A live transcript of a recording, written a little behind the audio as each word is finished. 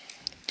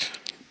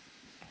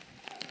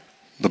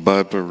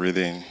Bible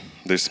reading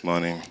this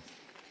morning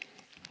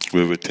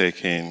will be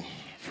taken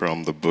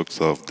from the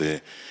books of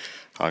the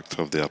Acts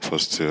of the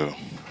Apostle,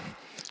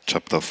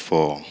 chapter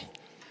 4.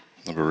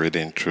 We'll be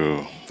reading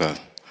through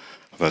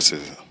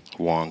verses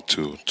 1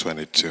 to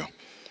 22.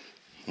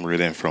 I'm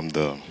reading from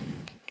the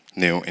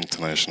New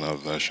International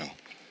Version.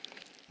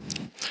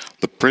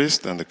 The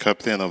priest and the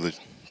captain of the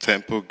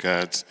temple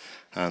guards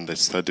and the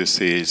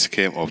Sadducees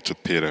came up to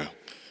Peter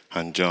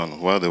and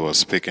John while they were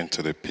speaking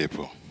to the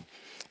people.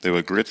 They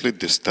were greatly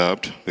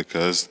disturbed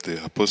because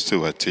the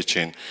apostles were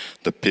teaching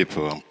the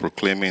people and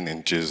proclaiming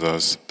in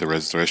Jesus the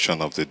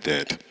resurrection of the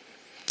dead.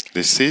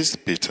 They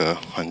seized Peter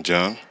and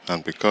John,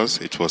 and because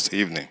it was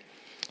evening,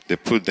 they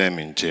put them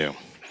in jail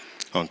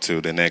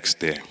until the next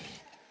day.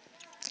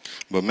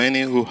 But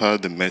many who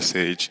heard the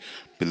message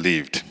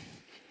believed,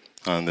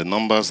 and the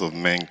numbers of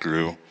men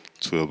grew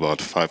to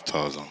about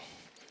 5,000.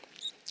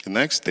 The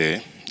next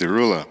day, the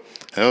ruler,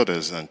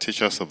 elders, and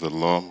teachers of the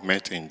law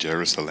met in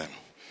Jerusalem.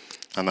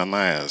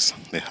 Ananias,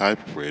 the high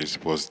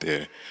priest, was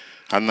there.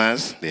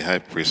 Annas, the high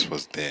priest,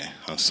 was there,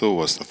 and so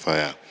was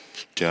Sapphira,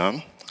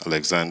 John,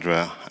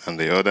 Alexandra, and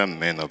the other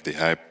men of the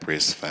high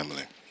priest's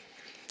family.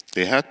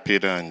 They had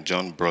Peter and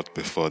John brought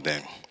before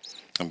them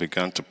and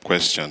began to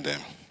question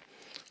them.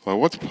 By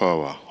what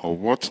power or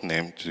what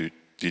name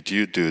did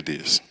you do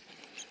this?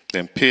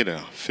 Then Peter,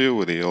 filled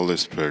with the Holy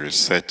Spirit,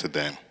 said to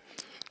them,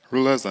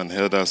 Rulers and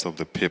elders of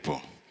the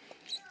people,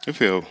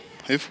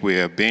 if we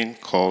are being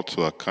called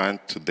to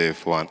account today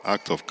for an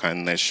act of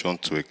kindness shown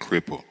to a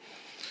cripple,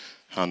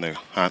 and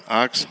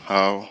asked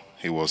how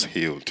he was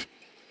healed,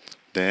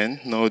 then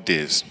know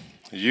this,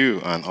 you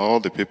and all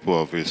the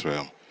people of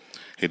Israel,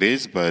 it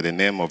is by the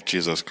name of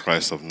Jesus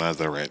Christ of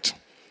Nazareth,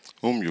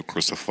 whom you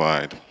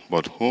crucified,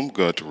 but whom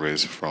God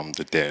raised from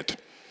the dead,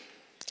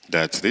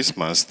 that this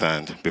man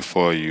stands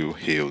before you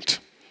healed.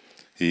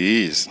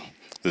 He is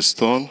the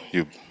stone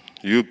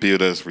you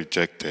builders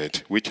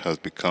rejected, which has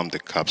become the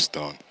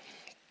capstone.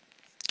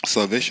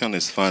 Salvation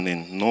is found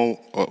in no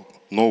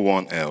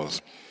one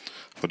else,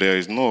 for there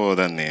is no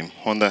other name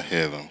under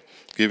heaven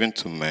given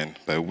to men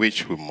by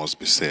which we must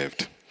be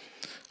saved.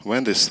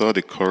 When they saw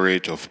the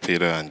courage of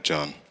Peter and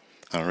John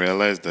and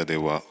realized that they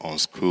were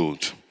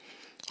unschooled,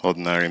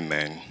 ordinary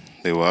men,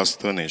 they were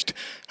astonished,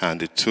 and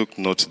they took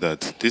note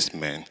that these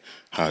men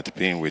had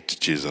been with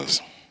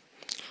Jesus.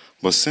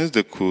 But since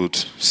they could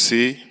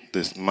see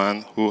this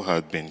man who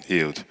had been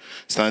healed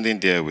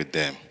standing there with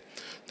them,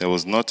 there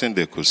was nothing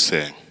they could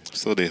say.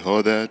 So they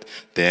ordered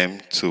them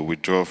to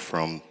withdraw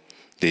from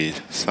the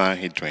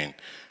Sanhedrin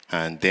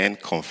and then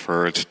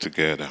conferred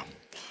together.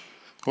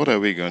 What are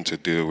we going to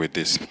do with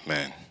this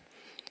man?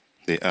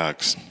 They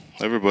asked.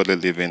 Everybody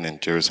living in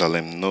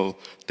Jerusalem knows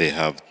they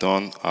have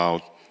done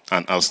out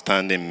an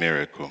outstanding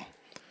miracle,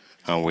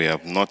 and we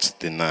have not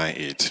denied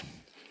it.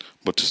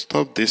 But to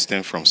stop this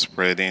thing from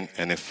spreading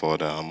any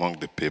further among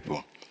the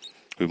people,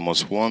 we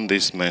must warn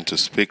these men to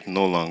speak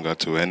no longer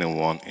to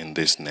anyone in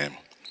this name.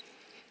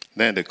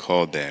 Then they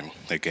called them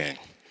again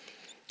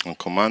and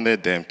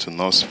commanded them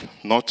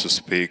not to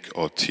speak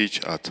or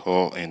teach at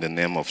all in the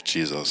name of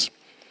Jesus.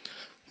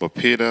 But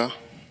Peter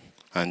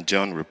and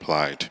John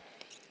replied,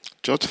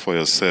 Judge for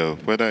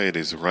yourself whether it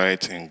is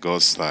right in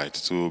God's sight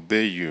to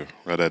obey you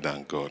rather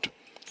than God.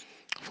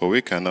 For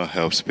we cannot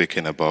help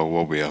speaking about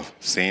what we have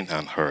seen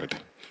and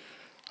heard.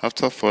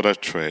 After further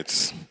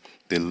threats,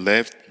 they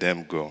let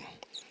them go.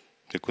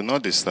 They could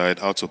not decide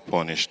how to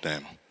punish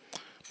them,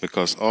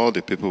 because all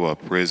the people were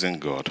praising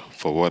God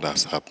for what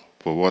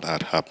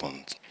had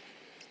happened.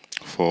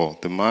 For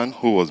the man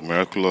who was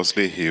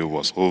miraculously healed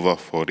was over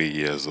 40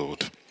 years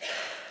old.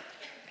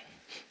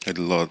 May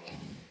the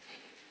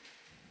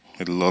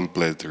Lord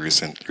bless the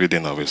recent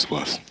reading of His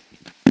word.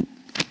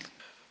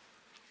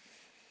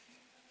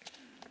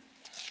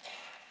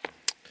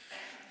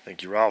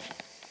 Thank you, Ralph.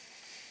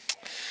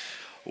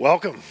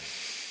 Welcome.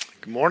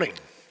 Good morning.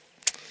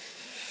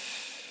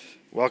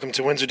 Welcome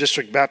to Windsor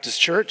District Baptist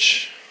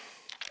Church,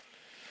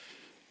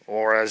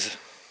 or as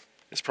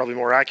is probably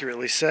more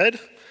accurately said,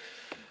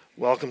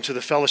 welcome to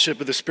the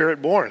Fellowship of the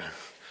Spirit Born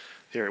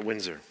here at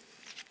Windsor.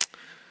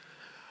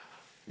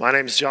 My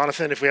name is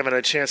Jonathan. If we haven't had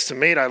a chance to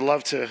meet, I'd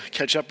love to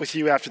catch up with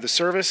you after the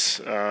service.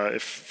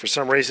 If for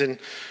some reason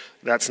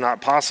that's not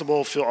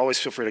possible, always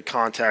feel free to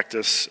contact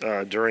us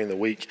during the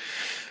week.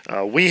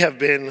 We have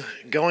been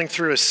going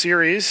through a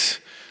series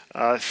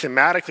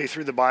thematically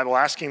through the Bible,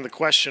 asking the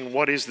question,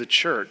 what is the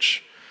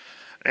church?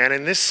 And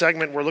in this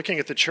segment, we're looking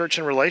at the church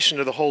in relation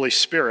to the Holy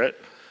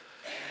Spirit.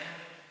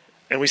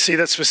 And we see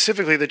that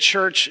specifically the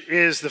church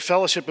is the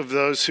fellowship of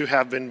those who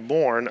have been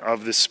born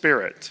of the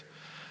Spirit.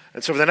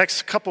 And so for the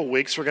next couple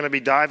weeks, we're going to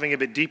be diving a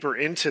bit deeper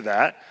into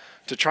that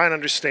to try and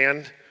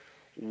understand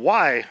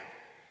why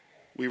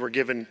we were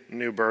given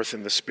new birth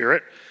in the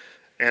Spirit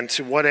and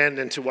to what end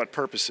and to what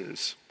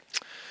purposes.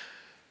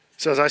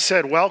 So as I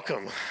said,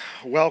 welcome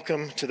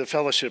to the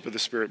Fellowship of the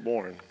Spirit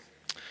Born.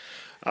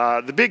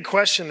 The big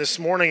question this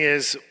morning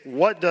is,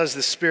 what does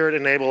the Spirit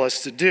enable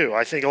us to do?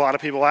 I think a lot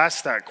of people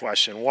ask that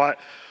question. What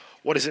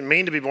does it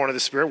mean to be born of the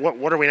Spirit?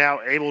 What are we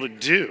now able to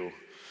do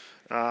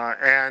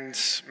And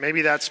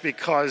maybe that's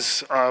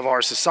because of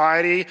our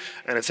society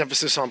and its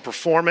emphasis on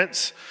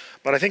performance.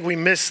 But I think we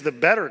miss the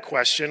better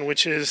question,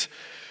 which is,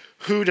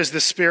 who does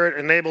the Spirit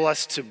enable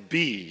us to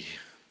be?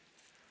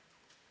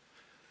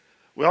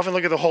 We often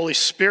look at the Holy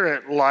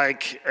Spirit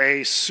like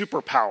a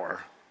superpower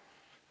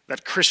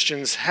that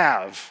Christians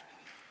have.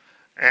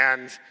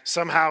 And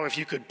somehow, if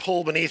you could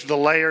pull beneath the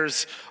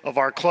layers of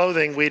our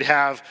clothing, we'd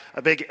have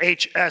a big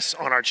HS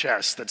on our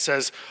chest that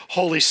says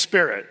Holy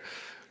Spirit,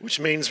 which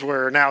means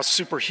we're now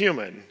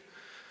superhuman.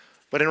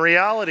 But in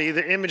reality,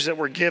 the image that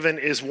we're given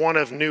is one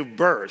of new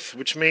birth,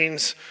 which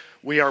means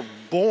we are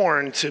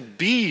born to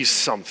be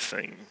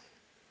something.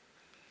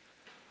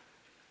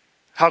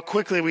 How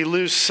quickly we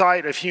lose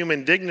sight of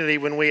human dignity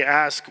when we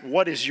ask,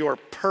 what is your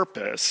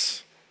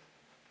purpose?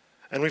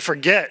 And we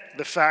forget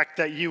the fact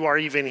that you are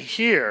even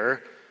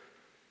here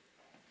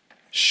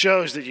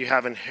shows that you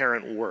have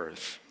inherent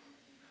worth.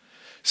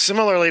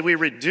 Similarly, we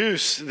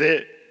reduce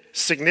the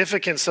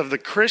significance of the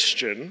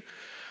Christian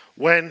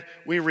when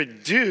we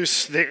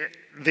reduce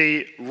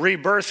the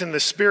rebirth in the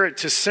Spirit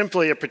to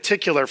simply a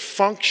particular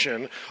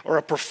function or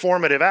a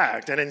performative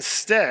act. And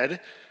instead,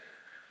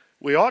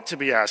 we ought to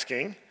be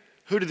asking,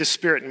 who did the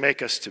Spirit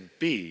make us to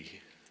be?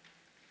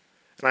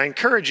 And I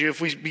encourage you,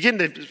 if we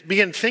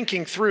begin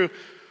thinking through,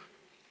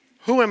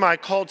 who am I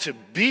called to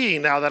be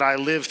now that I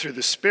live through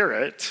the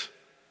Spirit?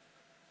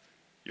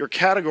 Your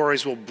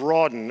categories will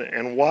broaden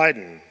and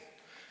widen.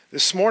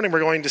 This morning we're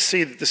going to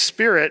see that the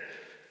Spirit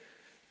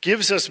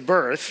gives us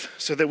birth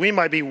so that we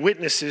might be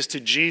witnesses to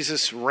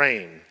Jesus'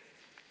 reign.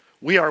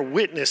 We are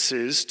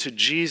witnesses to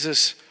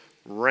Jesus'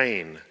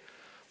 reign.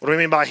 What do we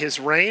mean by his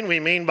reign? We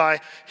mean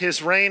by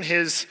his reign,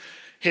 his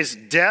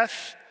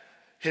death,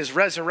 his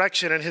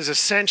resurrection, and his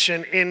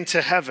ascension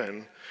into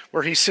heaven,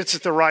 where he sits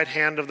at the right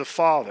hand of the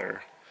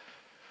Father.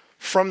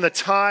 From the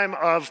time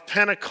of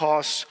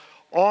Pentecost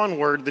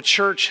onward, the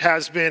church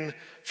has been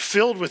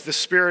filled with the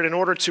Spirit in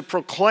order to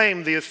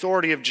proclaim the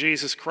authority of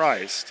Jesus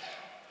Christ.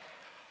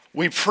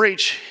 We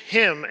preach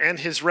him and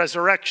his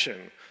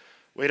resurrection.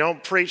 We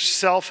don't preach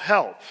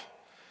self-help.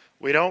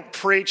 We don't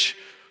preach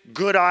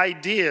good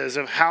ideas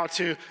of how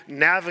to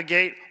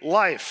navigate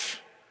life.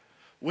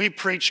 We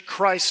preach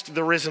Christ,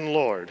 the risen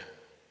Lord,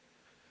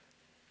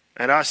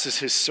 and us as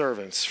his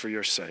servants for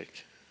your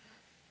sake.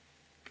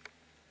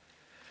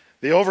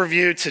 The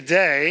overview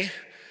today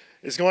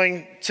is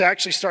going to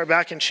actually start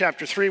back in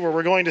chapter 3, where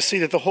we're going to see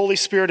that the Holy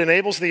Spirit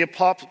enables the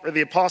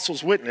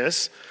apostles'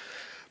 witness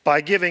by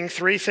giving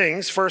three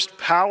things. First,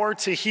 power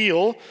to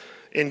heal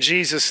in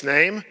Jesus'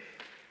 name,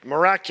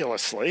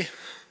 miraculously.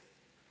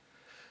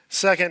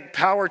 Second,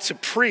 power to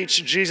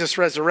preach Jesus'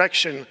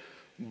 resurrection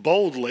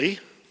boldly.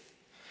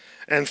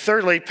 And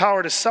thirdly,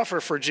 power to suffer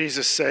for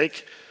Jesus'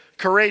 sake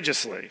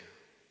courageously.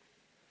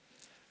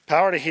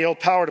 Power to heal,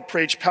 power to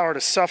preach, power to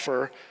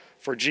suffer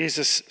for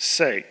Jesus'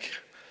 sake.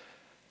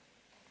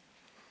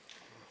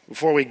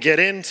 Before we get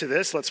into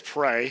this, let's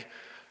pray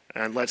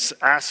and let's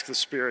ask the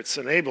Spirit's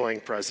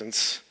enabling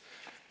presence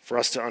for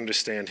us to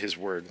understand his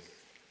word.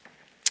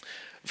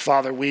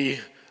 Father, we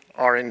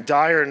are in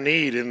dire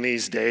need in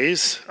these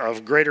days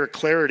of greater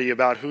clarity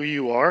about who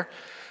you are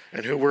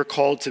and who we're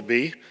called to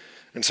be.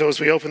 And so as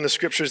we open the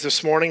scriptures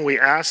this morning, we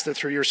ask that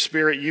through your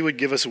Spirit you would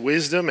give us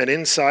wisdom and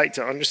insight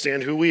to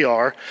understand who we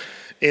are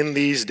in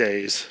these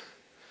days.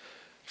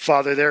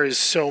 Father, there is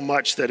so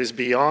much that is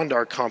beyond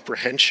our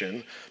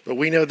comprehension, but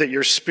we know that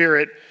your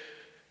Spirit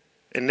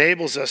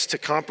enables us to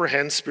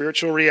comprehend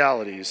spiritual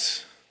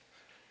realities.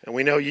 And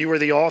we know you are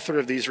the author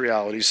of these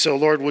realities. So,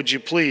 Lord, would you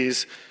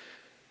please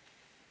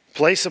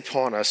place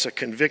upon us a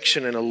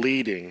conviction and a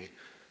leading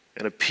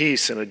and a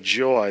peace and a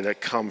joy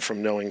that come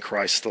from knowing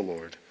Christ the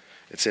Lord.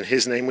 It's in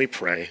his name we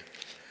pray.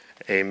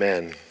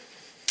 Amen.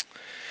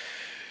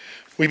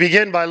 We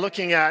begin by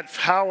looking at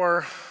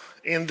power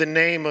in the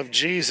name of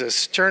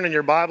Jesus. Turn in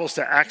your Bibles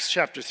to Acts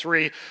chapter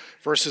 3,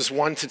 verses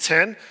 1 to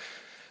 10,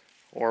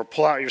 or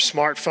pull out your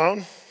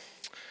smartphone,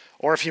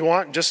 or if you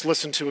want, just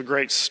listen to a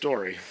great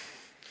story.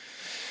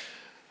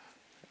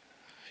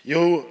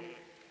 You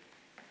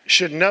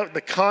should note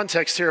the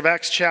context here of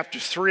Acts chapter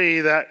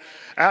 3, that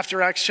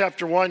after Acts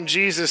chapter 1,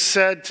 Jesus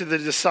said to the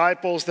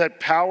disciples that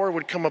power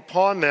would come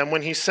upon them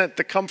when he sent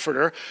the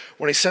Comforter,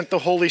 when he sent the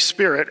Holy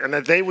Spirit, and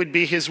that they would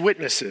be his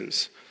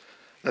witnesses.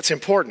 That's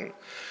important.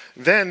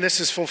 Then this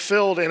is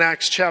fulfilled in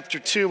Acts chapter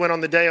 2, when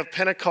on the day of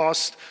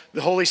Pentecost,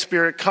 the Holy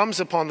Spirit comes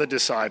upon the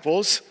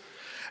disciples,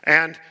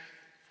 and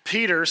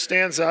Peter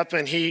stands up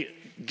and he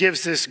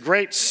gives this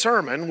great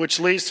sermon, which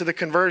leads to the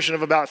conversion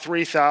of about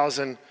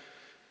 3,000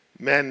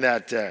 men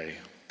that day.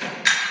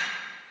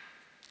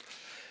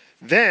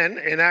 Then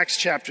in Acts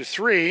chapter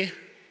 3,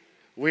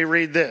 we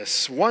read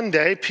this. One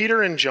day,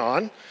 Peter and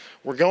John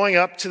were going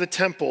up to the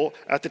temple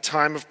at the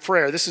time of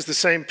prayer. This is the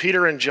same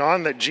Peter and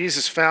John that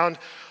Jesus found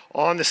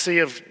on the Sea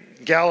of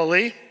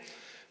Galilee,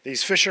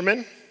 these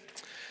fishermen.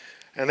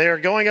 And they are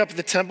going up to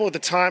the temple at the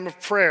time of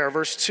prayer.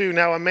 Verse 2,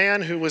 now a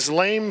man who was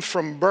lame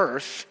from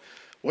birth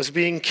was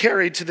being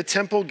carried to the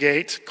temple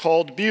gate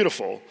called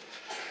Beautiful,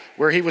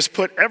 where he was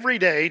put every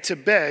day to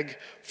beg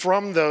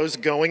from those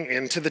going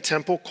into the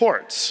temple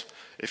courts.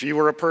 If you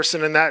were a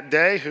person in that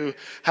day who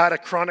had a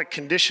chronic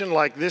condition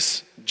like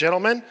this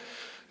gentleman,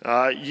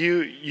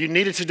 you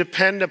needed to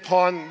depend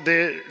upon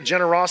the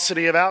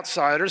generosity of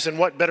outsiders, and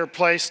what better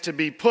place to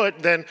be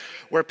put than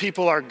where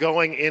people are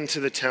going into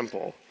the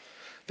temple.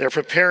 They're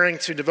preparing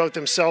to devote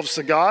themselves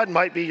to God.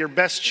 Might be your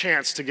best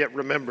chance to get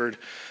remembered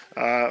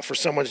for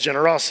someone's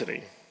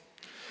generosity.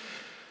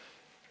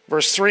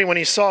 Verse 3, when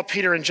he saw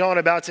Peter and John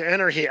about to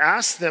enter, he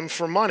asked them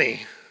for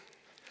money.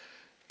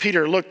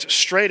 Peter looked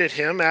straight at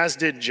him, as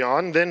did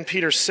John. Then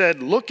Peter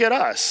said, "Look at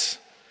us."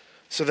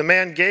 So the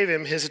man gave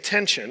him his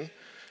attention,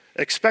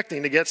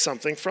 expecting to get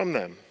something from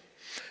them.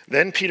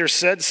 Then Peter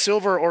said,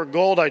 "Silver or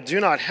gold I do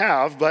not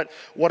have, but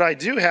what I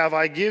do have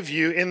I give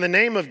you. In the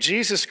name of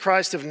Jesus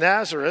Christ of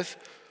Nazareth,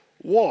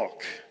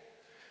 walk."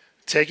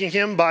 Taking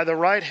him by the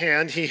right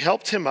hand, he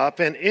helped him up,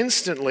 and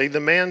instantly the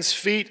man's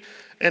feet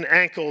and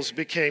ankles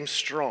became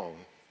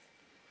strong.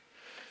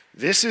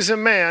 This is a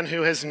man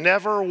who has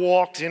never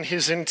walked in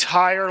his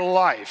entire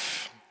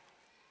life.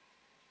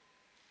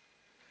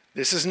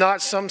 This is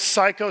not some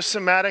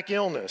psychosomatic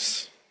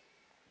illness.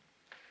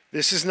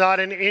 This is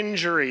not an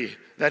injury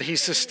that he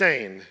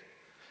sustained.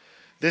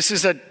 This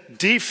is a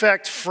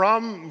defect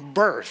from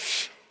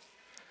birth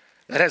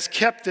that has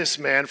kept this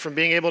man from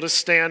being able to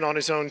stand on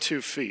his own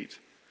 2 feet.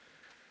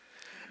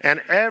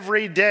 And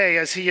every day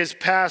as he has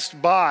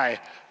passed by,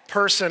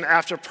 person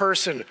after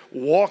person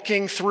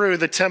walking through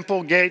the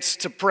temple gates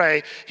to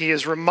pray, he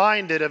is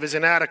reminded of his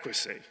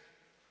inadequacy.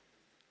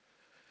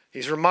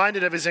 He's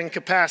reminded of his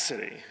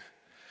incapacity.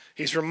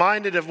 He's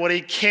reminded of what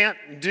he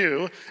can't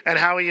do and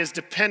how he is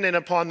dependent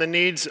upon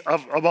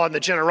the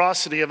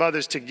generosity of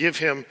others to give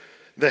him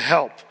the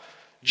help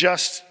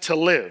just to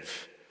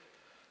live.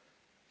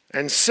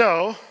 And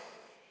so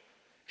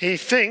he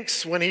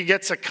thinks when he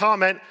gets a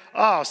comment,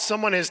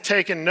 someone has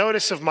taken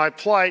notice of my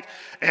plight,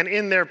 and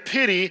in their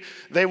pity,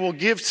 they will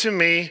give to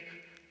me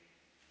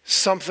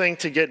something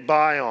to get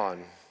by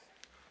on.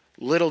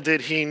 Little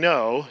did he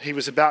know he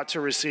was about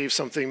to receive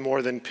something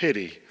more than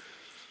pity.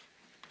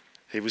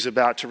 He was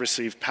about to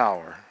receive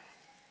power.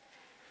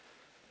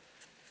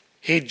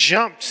 He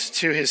jumped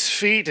to his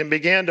feet and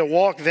began to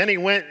walk. Then he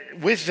went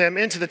with them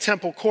into the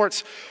temple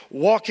courts,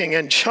 walking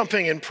and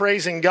jumping and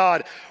praising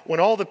God. When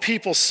all the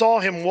people saw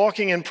him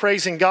walking and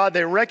praising God,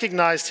 they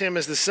recognized him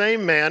as the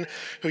same man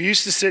who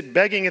used to sit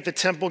begging at the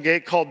temple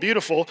gate called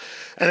Beautiful,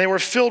 and they were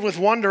filled with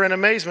wonder and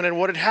amazement at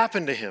what had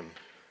happened to him.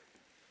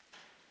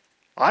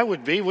 I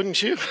would be,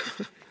 wouldn't you?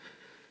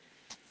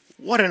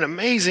 What an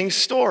amazing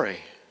story.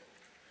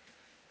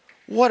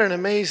 What an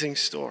amazing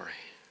story.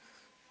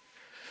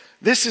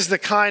 This is the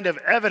kind of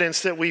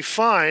evidence that we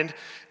find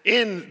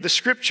in the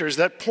scriptures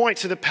that point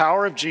to the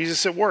power of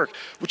Jesus at work,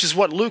 which is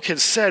what Luke had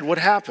said would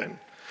happen.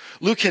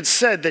 Luke had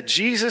said that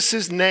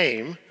Jesus'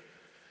 name,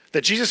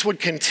 that Jesus would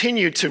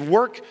continue to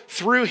work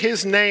through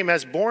his name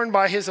as borne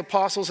by his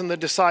apostles and the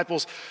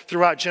disciples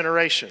throughout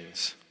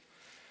generations.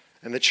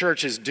 And the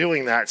church is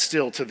doing that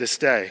still to this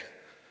day.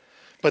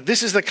 But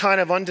this is the kind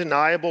of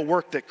undeniable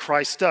work that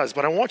Christ does.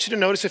 But I want you to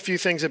notice a few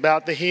things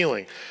about the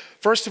healing.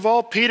 First of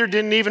all, Peter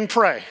didn't even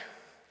pray.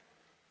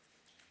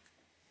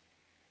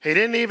 He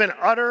didn't even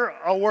utter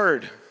a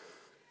word.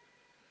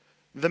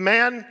 The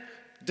man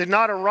did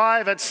not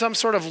arrive at some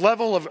sort of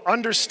level of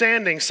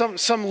understanding,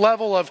 some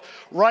level of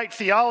right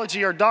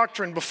theology or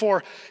doctrine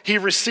before he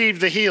received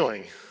the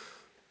healing.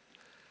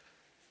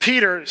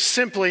 Peter,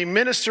 simply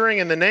ministering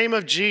in the name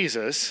of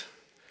Jesus,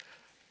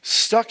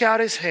 stuck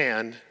out his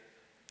hand,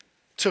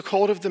 took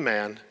hold of the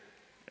man,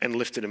 and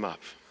lifted him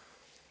up.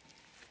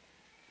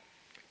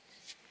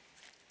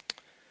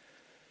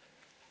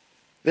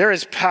 There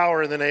is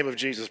power in the name of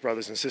Jesus,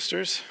 brothers and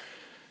sisters.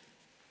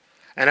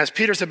 And as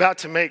Peter's about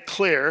to make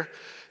clear,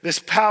 this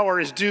power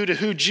is due to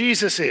who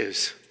Jesus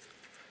is,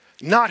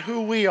 not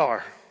who we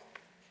are.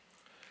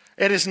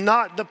 It is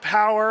not the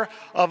power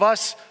of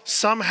us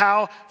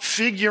somehow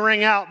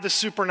figuring out the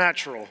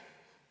supernatural.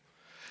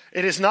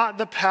 It is not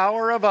the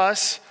power of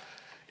us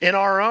in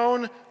our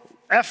own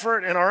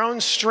effort and our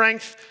own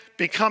strength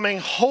becoming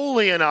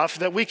holy enough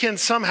that we can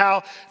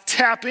somehow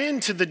tap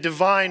into the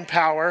divine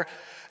power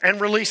and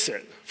release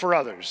it for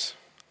others.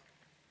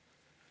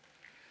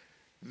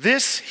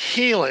 This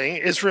healing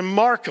is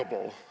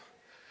remarkable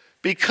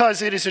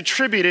because it is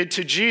attributed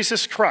to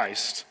Jesus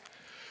Christ,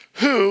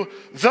 who,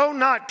 though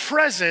not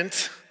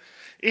present,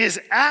 is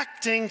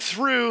acting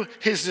through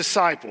his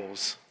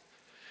disciples,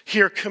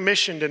 here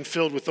commissioned and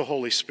filled with the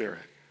Holy Spirit.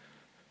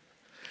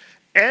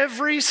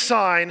 Every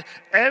sign,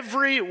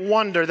 every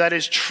wonder that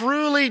is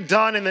truly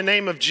done in the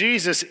name of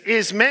Jesus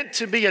is meant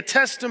to be a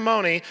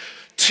testimony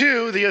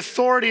to the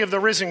authority of the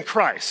risen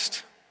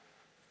Christ.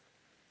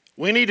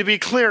 We need to be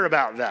clear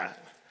about that.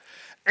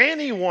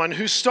 Anyone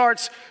who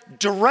starts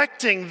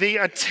directing the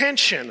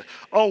attention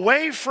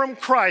away from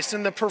Christ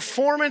in the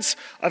performance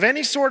of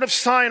any sort of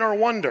sign or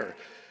wonder,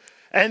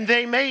 and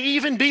they may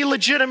even be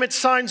legitimate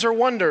signs or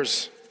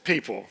wonders,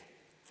 people,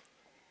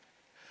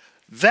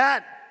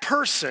 that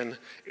person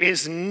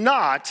is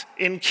not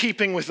in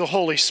keeping with the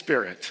Holy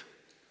Spirit.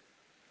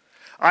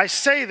 I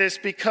say this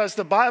because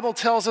the Bible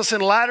tells us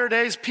in latter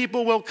days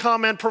people will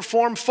come and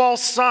perform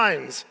false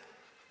signs.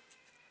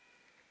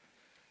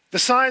 The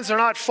signs are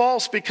not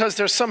false because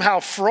they're somehow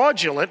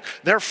fraudulent.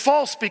 They're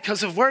false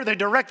because of where they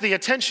direct the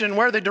attention and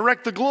where they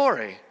direct the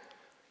glory.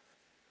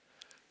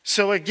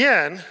 So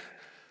again,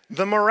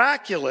 the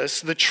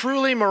miraculous, the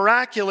truly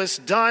miraculous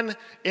done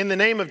in the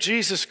name of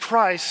Jesus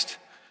Christ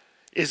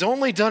is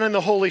only done in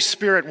the Holy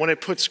Spirit when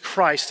it puts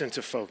Christ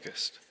into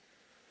focus.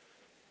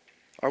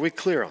 Are we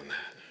clear on that?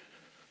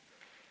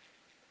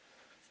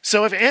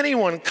 So if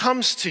anyone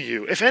comes to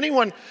you, if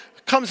anyone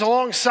comes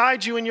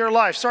alongside you in your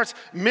life, starts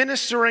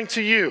ministering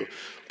to you,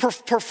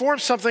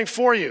 performs something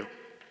for you,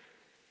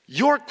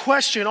 your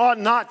question ought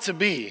not to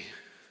be,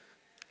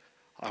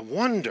 I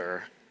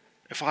wonder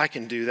if I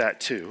can do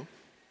that too.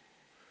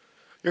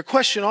 Your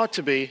question ought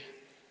to be,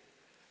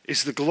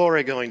 is the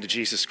glory going to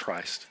Jesus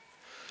Christ?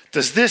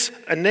 Does this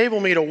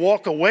enable me to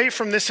walk away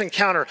from this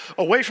encounter,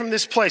 away from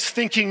this place,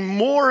 thinking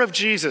more of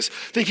Jesus,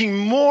 thinking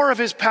more of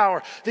his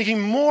power,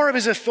 thinking more of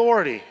his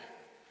authority?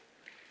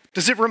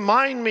 Does it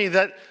remind me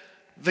that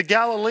the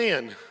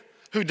Galilean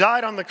who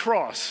died on the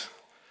cross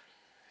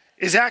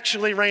is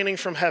actually reigning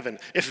from heaven?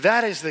 If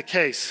that is the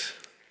case,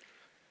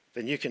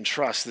 then you can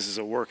trust this is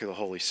a work of the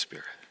Holy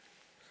Spirit.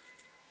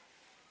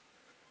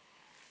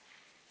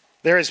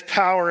 There is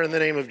power in the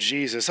name of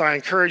Jesus. I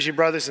encourage you,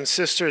 brothers and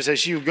sisters,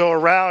 as you go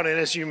around and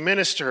as you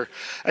minister,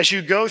 as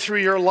you go through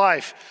your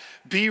life,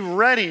 be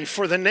ready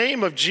for the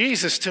name of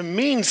Jesus to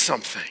mean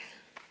something.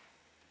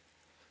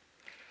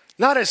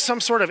 Not as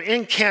some sort of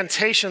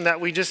incantation that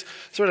we just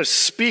sort of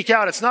speak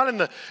out. It's not in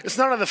the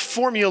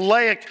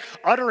formulaic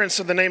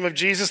utterance of the name of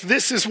Jesus.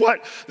 This is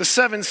what the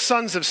 7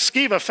 sons of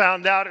Sceva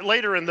found out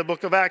later in the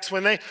book of Acts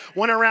when they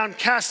went around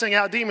casting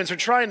out demons or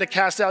trying to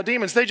cast out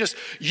demons. They just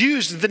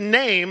used the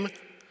name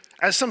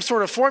as some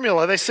sort of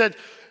formula. They said,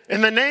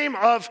 in the name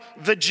of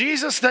the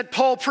Jesus that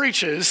Paul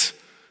preaches,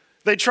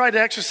 they tried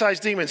to exorcise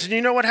demons. And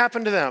you know what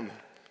happened to them?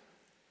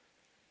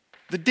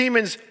 The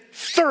demons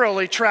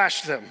thoroughly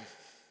trashed them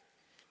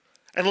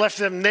and left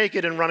them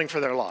naked and running for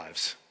their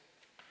lives.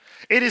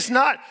 It is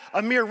not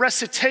a mere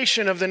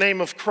recitation of the name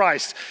of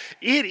Christ.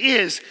 It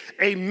is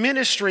a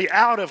ministry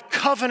out of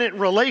covenant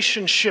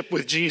relationship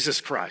with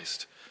Jesus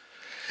Christ.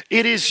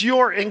 It is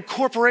your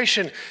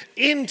incorporation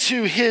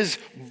into his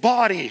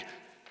body,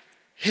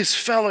 his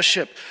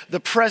fellowship, the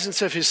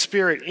presence of his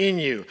Spirit in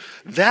you.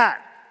 That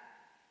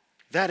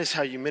is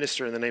how you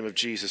minister in the name of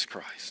Jesus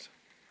Christ.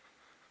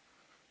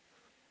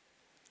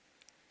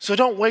 So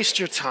don't waste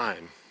your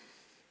time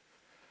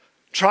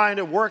trying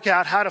to work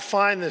out how to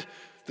find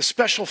the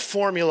special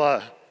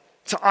formula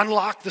to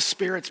unlock the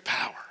Spirit's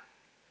power.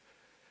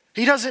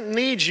 He doesn't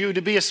need you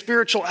to be a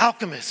spiritual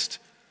alchemist.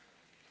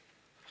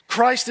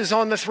 Christ is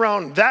on the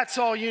throne. That's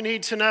all you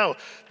need to know.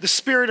 The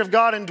Spirit of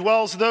God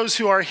indwells those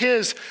who are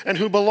his and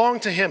who belong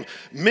to him.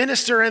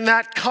 Minister in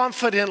that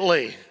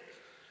confidently.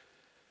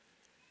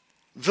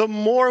 The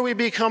more we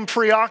become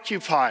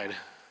preoccupied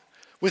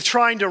with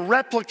trying to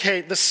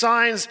replicate the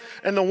signs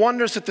and the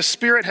wonders that the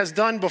Spirit has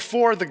done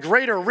before, the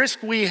greater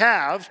risk we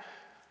have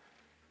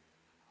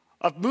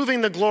of moving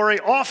the glory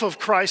off of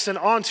Christ and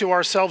onto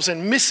ourselves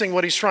and missing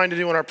what he's trying to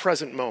do in our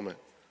present moment.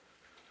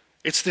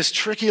 It's this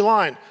tricky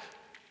line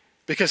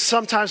because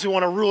sometimes we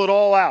want to rule it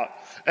all out,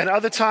 and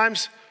other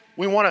times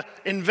we want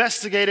to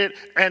investigate it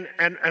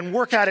and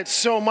work at it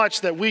so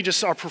much that we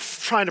just are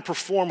trying to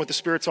perform what the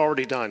Spirit's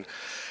already done.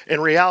 In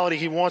reality,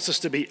 he wants us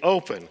to be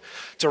open,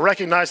 to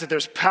recognize that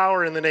there's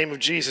power in the name of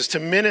Jesus, to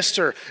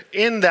minister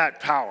in that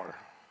power,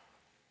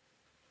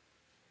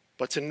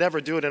 but to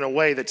never do it in a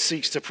way that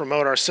seeks to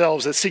promote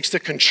ourselves, that seeks to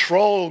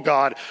control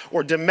God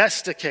or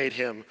domesticate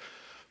him,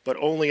 but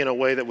only in a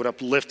way that would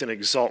uplift and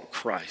exalt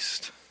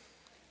Christ.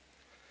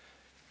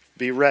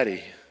 Be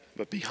ready,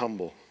 but be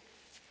humble.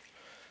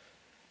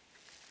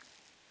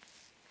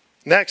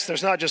 Next,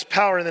 there's not just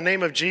power in the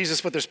name of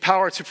Jesus, but there's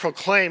power to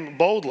proclaim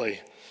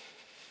boldly.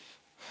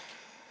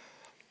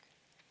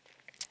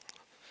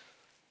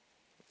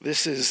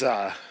 This is,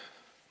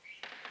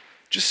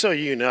 just so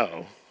you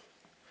know,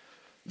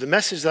 the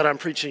message that I'm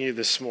preaching you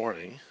this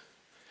morning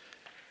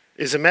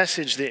is a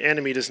message the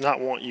enemy does not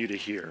want you to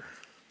hear.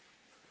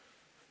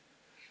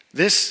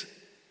 This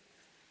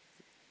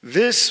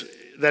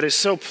that is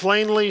so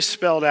plainly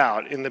spelled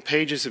out in the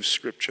pages of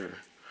Scripture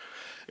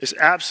is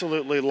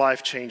absolutely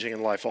life-changing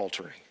and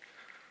life-altering.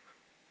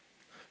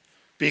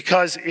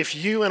 Because if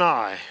you and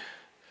I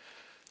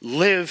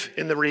live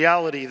in the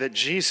reality that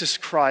Jesus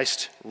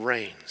Christ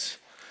reigns,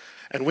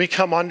 and we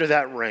come under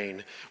that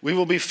reign, we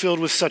will be filled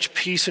with such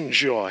peace and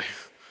joy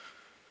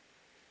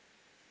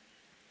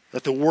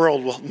that the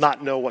world will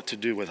not know what to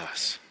do with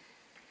us.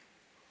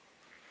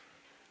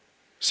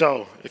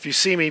 So, if you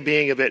see me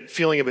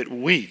feeling a bit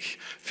weak,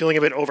 feeling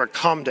a bit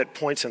overcome at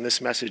points in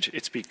this message,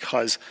 it's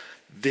because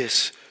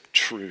this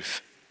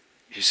truth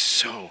is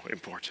so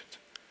important.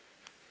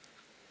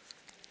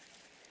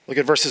 Look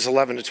at verses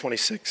 11 to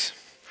 26.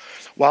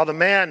 While the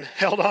man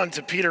held on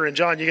to Peter and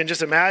John, you can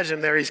just imagine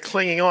him there, he's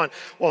clinging on.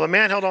 While the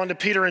man held on to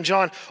Peter and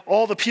John,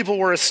 all the people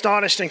were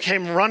astonished and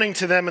came running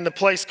to them in the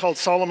place called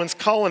Solomon's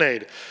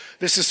Colonnade.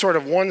 This is sort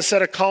of one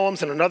set of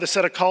columns and another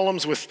set of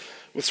columns with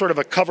sort of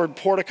a covered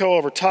portico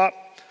over top.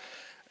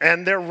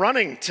 And they're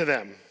running to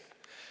them.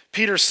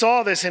 Peter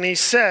saw this and he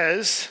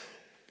says,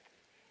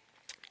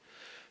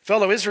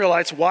 "Fellow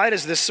Israelites, why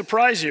does this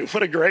surprise you?"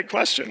 What a great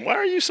question. Why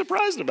are you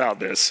surprised about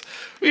this?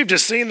 We've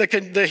just seen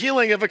the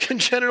healing of a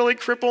congenitally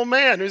crippled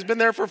man who's been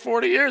there for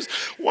 40 years.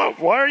 Why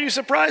are you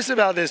surprised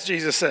about this,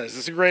 Jesus says.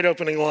 It's a great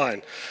opening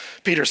line.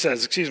 Peter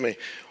says,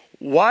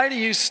 "Why do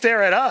you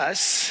stare at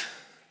us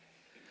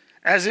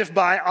as if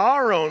by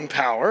our own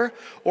power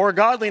or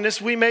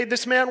godliness we made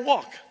this man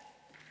walk?"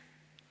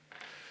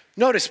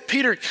 Notice,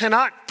 Peter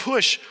cannot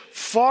push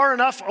far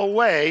enough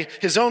away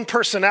his own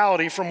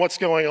personality from what's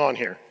going on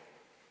here.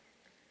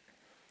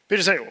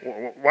 Peter's saying,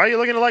 "Why are you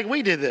looking like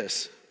we did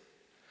this?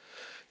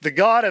 The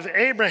God of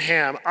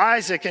Abraham,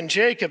 Isaac, and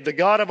Jacob, the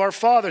God of our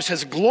fathers,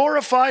 has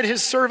glorified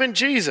his servant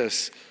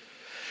Jesus.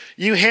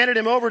 You handed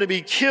him over to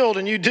be killed,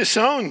 and you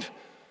disowned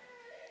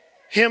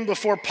him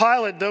before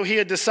Pilate, though he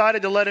had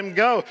decided to let him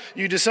go.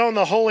 You disowned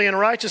the holy and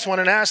righteous one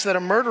and asked that a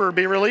murderer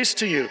be released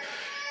to you.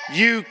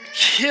 You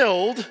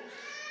killed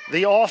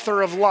the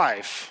author of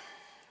life."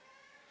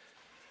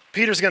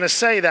 Peter's going to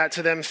say that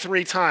to them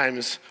 3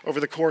 times over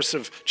the course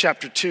of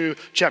chapter 2,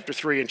 chapter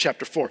 3, and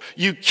chapter 4.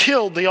 You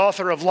killed the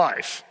author of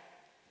life.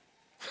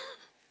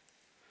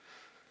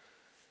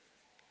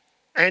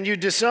 And you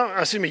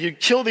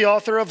killed the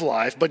author of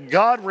life, but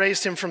God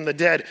raised him from the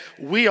dead.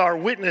 We are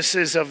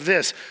witnesses of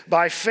this.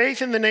 By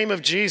faith in the name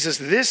of Jesus,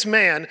 this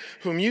man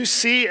whom you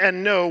see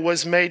and know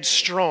was made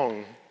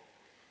strong.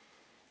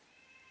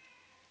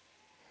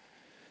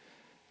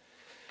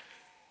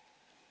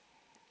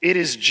 It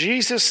is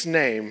Jesus'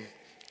 name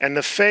and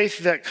the faith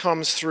that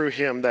comes through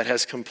him that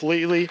has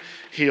completely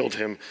healed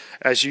him,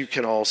 as you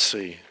can all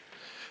see.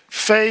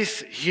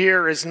 Faith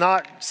here is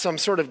not some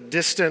sort of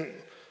distant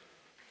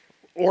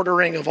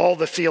ordering of all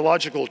the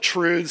theological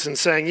truths and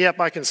saying, "Yep,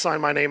 I can sign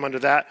my name under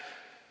that."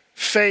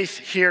 Faith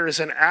here is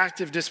an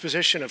active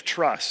disposition of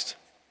trust.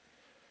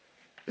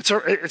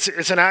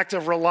 It's an act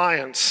of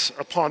reliance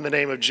upon the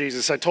name of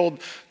Jesus. I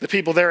told the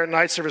people there at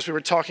night service, we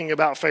were talking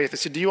about faith. I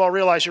said, "Do you all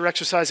realize you're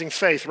exercising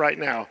faith right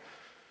now?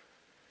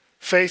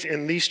 Faith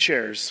in these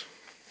chairs."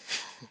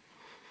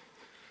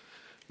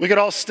 We could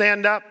all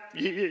stand up.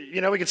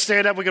 We could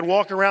stand up. We could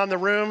walk around the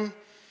room.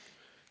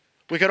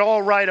 We could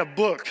all write a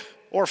book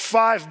or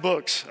 5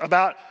 books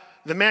about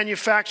the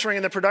manufacturing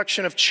and the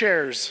production of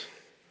chairs.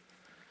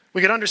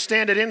 We could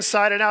understand it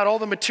inside and out, all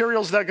the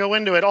materials that go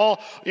into it,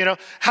 all,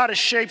 how to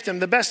shape them,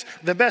 the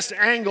best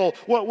angle,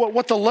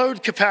 what the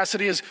load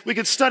capacity is. We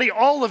could study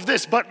all of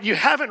this, but you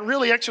haven't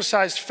really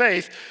exercised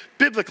faith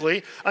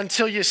biblically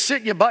until you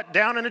sit your butt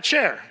down in a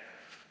chair.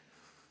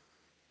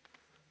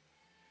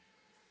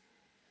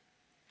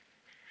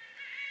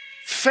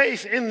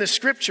 Faith in the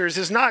scriptures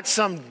is not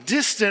some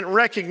distant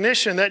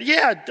recognition that,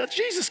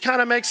 Jesus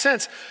kind of makes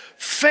sense.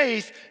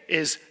 Faith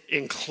is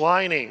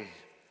inclining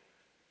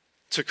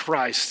to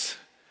Christ.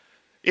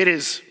 It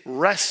is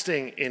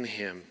resting in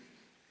him.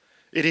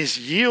 It is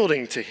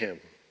yielding to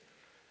him.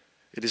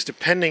 It is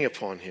depending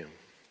upon him.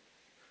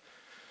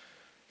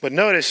 But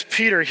notice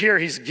Peter here,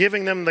 he's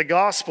giving them the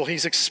gospel.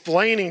 He's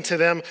explaining to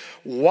them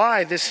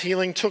why this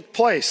healing took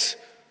place.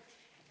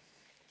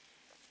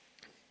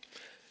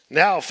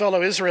 "Now,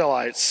 fellow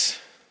Israelites,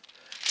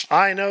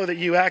 I know that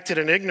you acted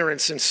in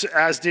ignorance,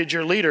 as did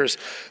your leaders,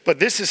 but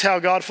this is how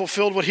God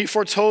fulfilled what he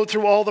foretold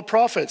through all the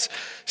prophets,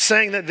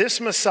 saying that this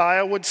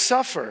Messiah would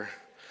suffer.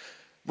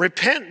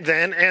 Repent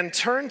then and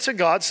turn to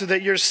God so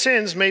that your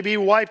sins may be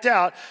wiped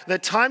out,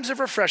 that times of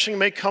refreshing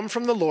may come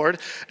from the Lord,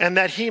 and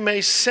that he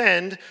may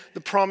send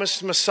the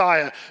promised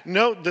Messiah."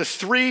 Note the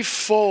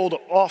 3-fold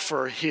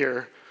offer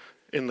here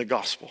in the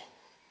gospel.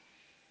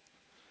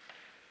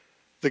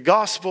 The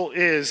gospel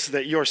is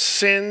that your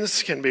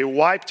sins can be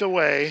wiped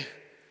away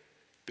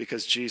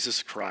because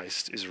Jesus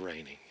Christ is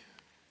reigning.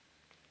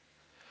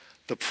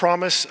 The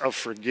promise of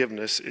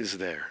forgiveness is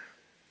there.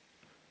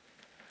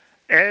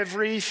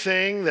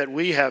 Everything that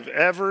we have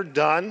ever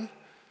done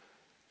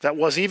that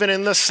was even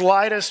in the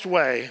slightest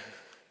way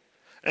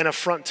an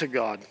affront to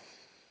God,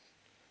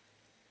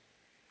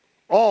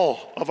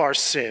 all of our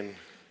sin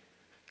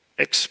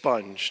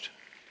expunged.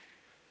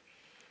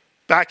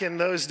 Back in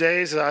those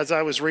days, as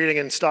I was reading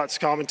in Stott's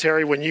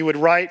commentary, when you would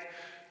write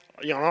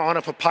on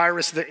a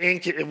papyrus, the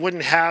ink, it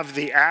wouldn't have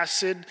the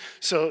acid,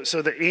 so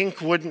the ink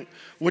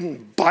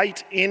wouldn't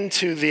bite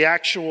into the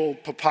actual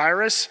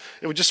papyrus.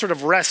 It would just sort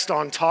of rest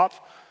on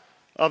top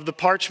of the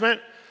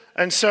parchment.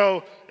 And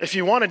so if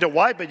you wanted to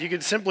wipe it, you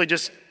could simply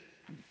just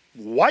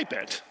wipe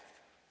it.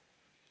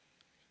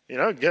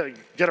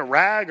 Get a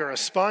rag or a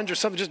sponge or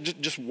something,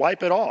 just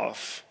wipe it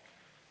off.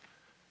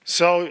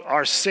 So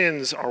our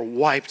sins are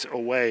wiped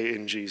away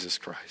in Jesus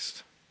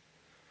Christ.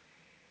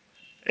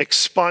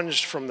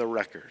 Expunged from the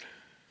record.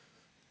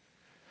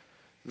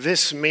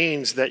 This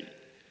means that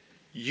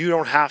you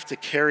don't have to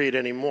carry it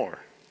anymore.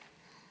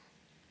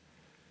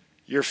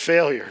 your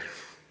failure,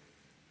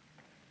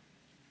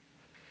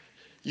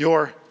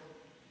 your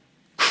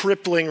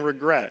crippling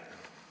regret.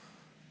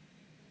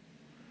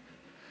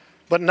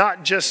 But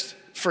not just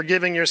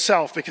forgiving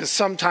yourself, because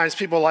sometimes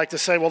people like to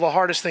say, well, the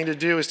hardest thing to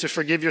do is to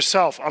forgive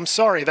yourself. I'm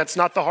sorry, that's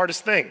not the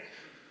hardest thing.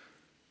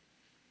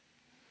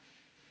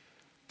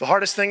 The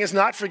hardest thing is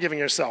not forgiving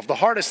yourself. The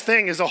hardest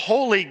thing is a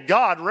holy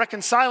God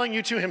reconciling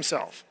you to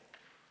himself.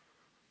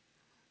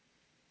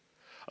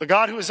 A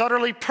God who is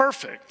utterly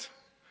perfect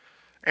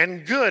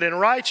and good and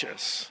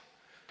righteous,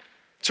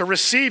 to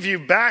receive you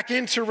back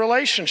into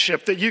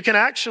relationship, that you can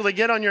actually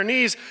get on your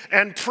knees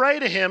and pray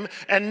to him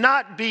and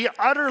not be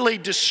utterly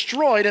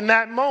destroyed in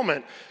that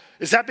moment.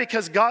 Is that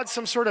because God's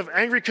some sort of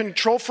angry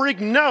control freak?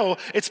 No,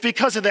 it's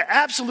because of the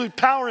absolute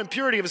power and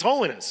purity of his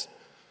holiness.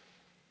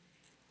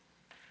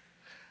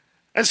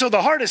 And so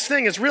the hardest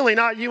thing is really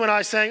not you and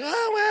I saying,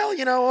 oh,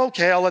 well,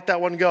 okay, I'll let that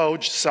one go,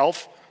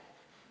 self.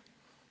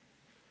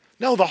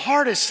 No, the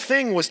hardest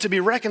thing was to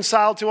be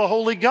reconciled to a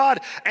holy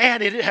God,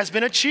 and it has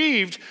been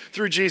achieved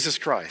through Jesus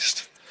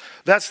Christ.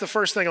 That's the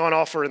first thing on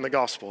offer in the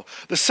gospel.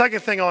 The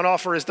second thing on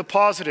offer is the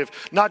positive,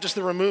 not just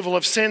the removal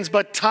of sins,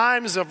 but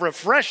times of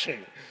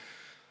refreshing.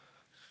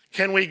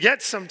 Can we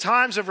get some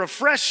times of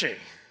refreshing?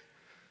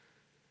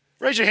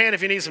 Raise your hand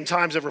if you need some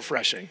times of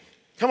refreshing.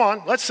 Come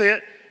on, let's see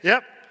it.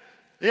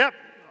 Yep.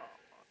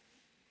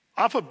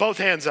 I'll put both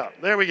hands up.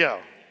 There we go.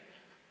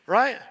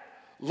 Right?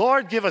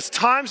 Lord, give us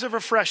times of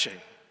refreshing.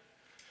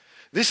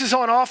 This is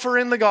on offer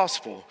in the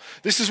gospel.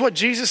 This is what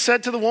Jesus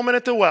said to the woman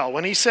at the well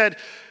when he said,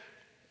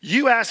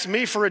 you asked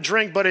me for a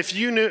drink, but if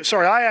you knew,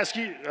 I asked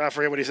you, I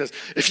forget what he says.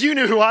 If you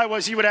knew who I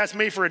was, you would ask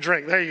me for a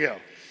drink. There you go.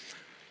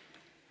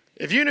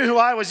 If you knew who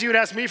I was, you would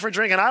ask me for a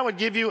drink, and I would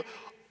give you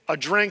a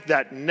drink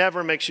that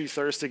never makes you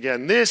thirst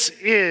again. This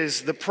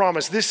is the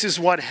promise. This is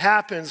what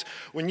happens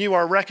when you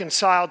are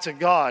reconciled to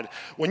God,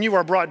 when you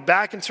are brought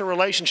back into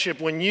relationship,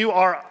 when you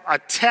are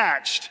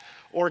attached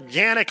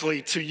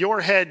organically to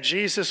your head,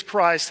 Jesus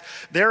Christ.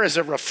 There is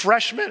a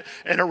refreshment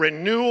and a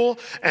renewal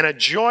and a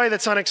joy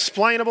that's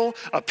unexplainable,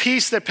 a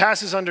peace that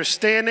passes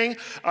understanding,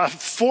 a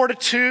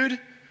fortitude,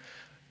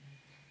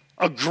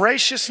 a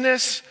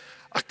graciousness,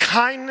 a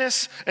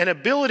kindness, an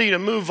ability to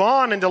move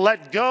on and to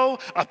let go,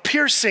 a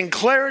piercing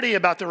clarity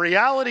about the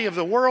reality of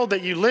the world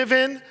that you live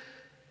in,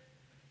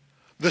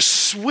 the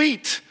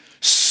sweet,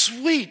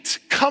 sweet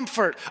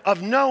comfort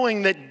of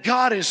knowing that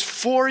God is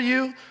for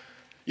you.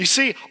 You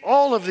see,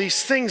 all of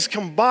these things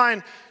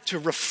combine to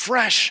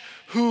refresh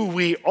who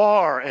we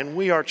are, and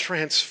we are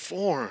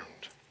transformed.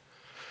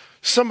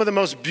 Some of the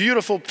most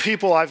beautiful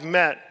people I've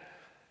met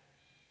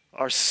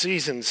are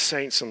seasoned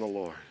saints in the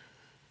Lord.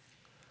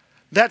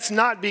 That's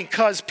not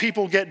because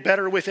people get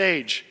better with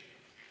age.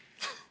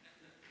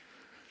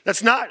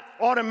 That's not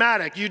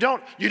automatic. You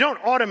don't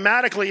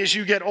automatically, as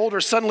you get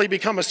older, suddenly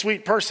become a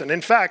sweet person.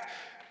 In fact,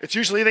 it's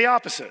usually the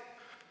opposite.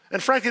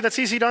 And frankly, that's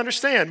easy to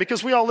understand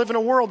because we all live in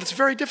a world that's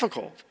very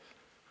difficult.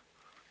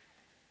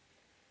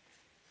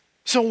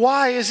 So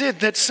why is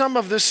it that some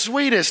of the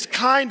sweetest,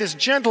 kindest,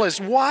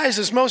 gentlest,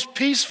 wisest, most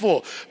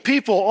peaceful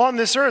people on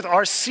this earth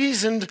are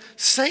seasoned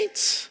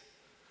saints?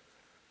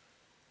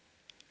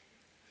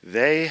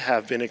 They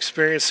have been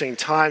experiencing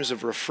times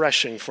of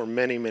refreshing for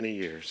many, many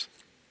years.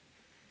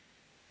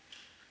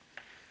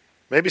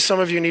 Maybe some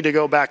of you need to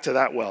go back to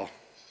that well.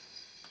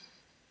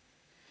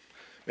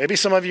 Maybe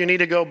some of you need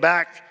to go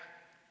back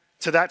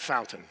to that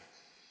fountain.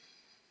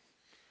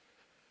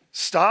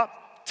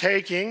 Stop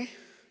taking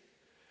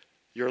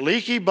your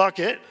leaky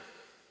bucket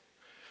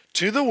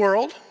to the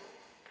world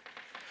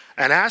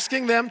and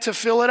asking them to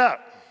fill it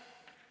up.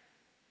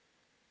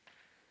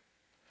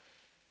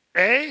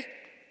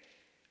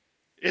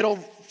 It'll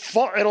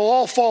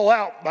all fall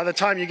out by the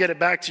time you get it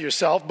back to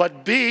yourself,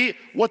 but B,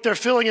 what they're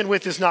filling it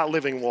with is not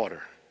living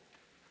water.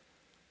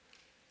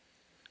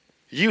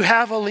 You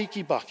have a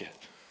leaky bucket.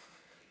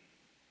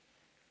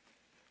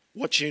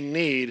 What you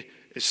need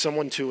is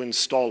someone to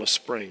install a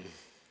spring,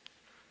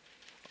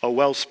 a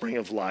wellspring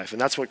of life.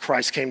 And that's what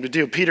Christ came to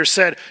do. Peter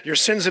said, your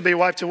sins would be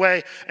wiped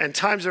away and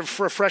times of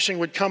refreshing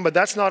would come. But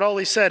that's not all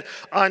he said.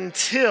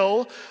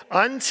 Until,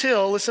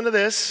 listen to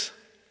this,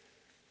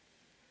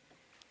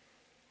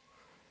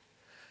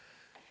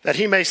 that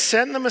he may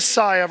send the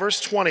Messiah, verse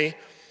 20,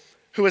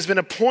 who has been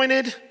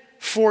appointed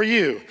for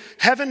you.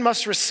 Heaven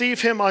must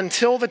receive him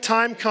until the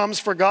time comes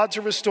for God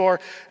to restore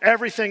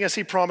everything as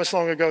he promised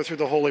long ago through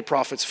the holy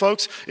prophets.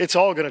 Folks, it's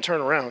all going to turn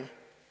around.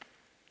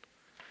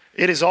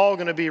 It is all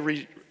going to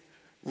be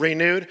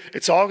renewed.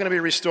 It's all going to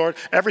be restored.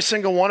 Every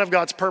single one of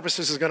God's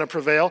purposes is going to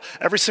prevail.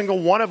 Every single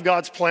one of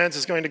God's plans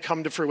is going to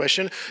come to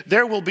fruition.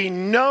 There will be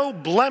no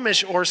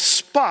blemish or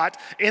spot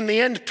in the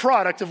end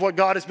product of what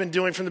God has been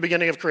doing from the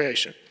beginning of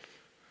creation.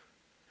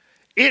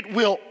 It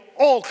will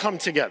all come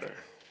together.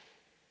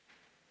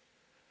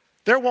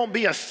 There won't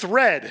be a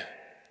thread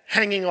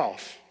hanging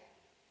off.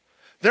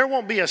 There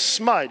won't be a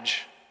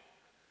smudge.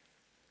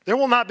 There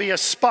will not be a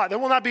spot. There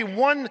will not be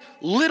one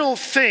little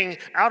thing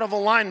out of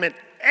alignment.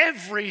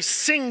 Every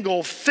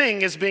single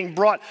thing is being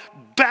brought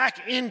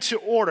back into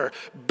order,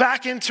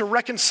 back into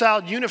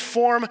reconciled,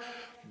 uniform,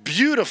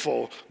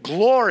 beautiful,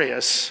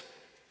 glorious,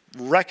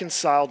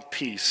 reconciled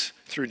peace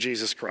through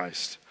Jesus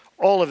Christ.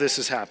 All of this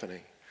is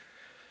happening.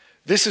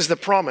 This is the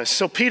promise.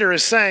 So Peter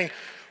is saying,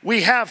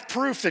 we have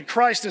proof that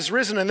Christ is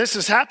risen and this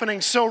is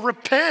happening, so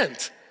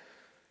repent.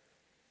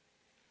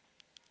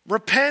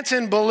 Repent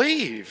and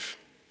believe.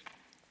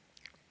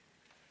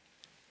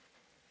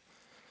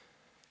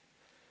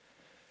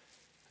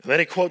 And then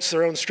he quotes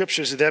their own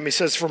scriptures to them. He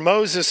says, for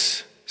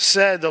Moses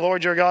said, the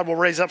Lord your God will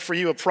raise up for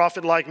you a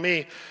prophet like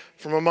me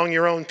from among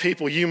your own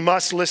people. You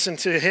must listen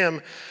to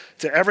him,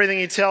 to everything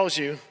he tells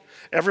you.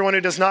 Everyone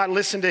who does not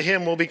listen to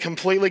him will be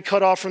completely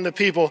cut off from the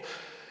people.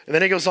 And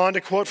then he goes on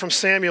to quote from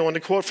Samuel and to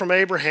quote from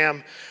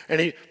Abraham. And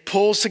he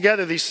pulls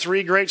together these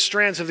three great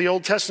strands of the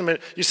Old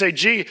Testament. You say,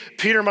 gee,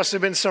 Peter must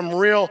have been some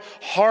real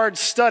hard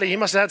study. He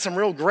must have had some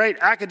real great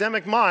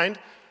academic mind.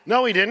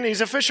 No, he didn't.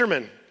 He's a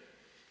fisherman.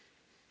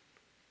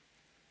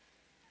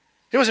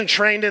 He wasn't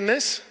trained in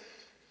this.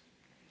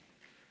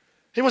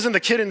 He wasn't the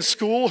kid in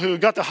school who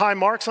got the high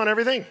marks on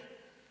everything.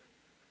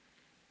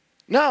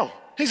 No,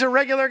 he's a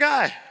regular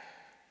guy.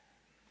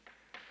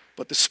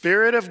 But the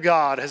Spirit of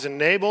God has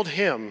enabled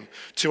him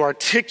to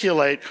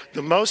articulate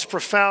the most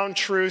profound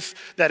truth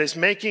that is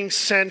making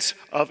sense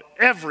of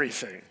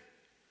everything.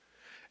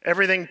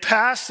 Everything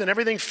past and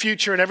everything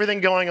future and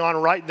everything going on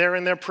right there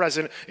in their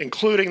present,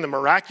 including the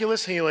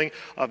miraculous healing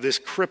of this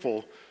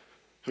cripple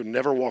who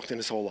never walked in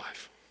his whole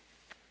life.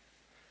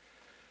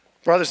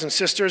 Brothers and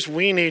sisters,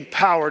 we need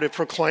power to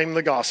proclaim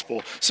the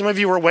gospel. Some of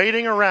you are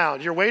waiting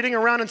around. You're waiting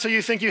around until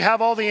you think you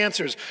have all the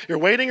answers. You're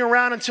waiting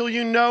around until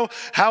you know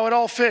how it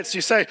all fits.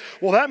 You say,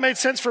 well, that made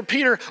sense for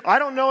Peter. I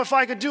don't know if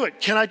I could do it.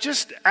 Can I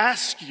just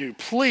ask you,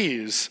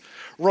 please,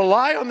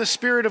 rely on the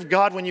Spirit of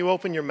God when you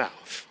open your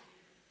mouth.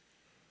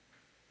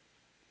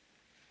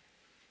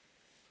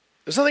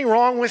 There's nothing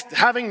wrong with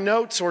having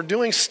notes or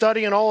doing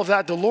study and all of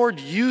that. The Lord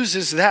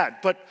uses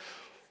that. But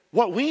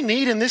what we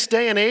need in this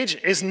day and age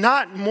is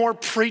not more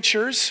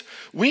preachers.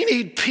 We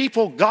need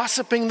people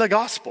gossiping the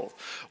gospel.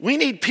 We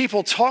need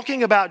people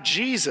talking about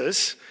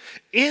Jesus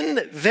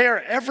in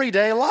their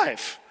everyday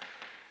life.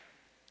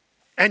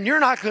 And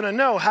you're not going to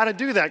know how to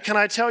do that. Can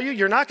I tell you?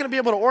 You're not going to be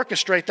able to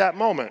orchestrate that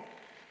moment.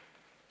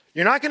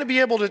 You're not going to be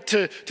able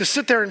to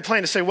sit there and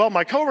plan to say, well,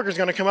 my coworker's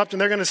going to come up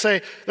and they're going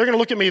to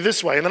look at me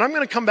this way. And then I'm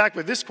going to come back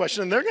with this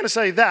question and they're going to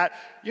say that.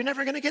 You're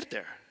never going to get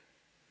there.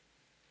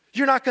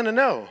 You're not going to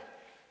know.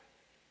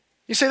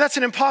 You say, that's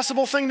an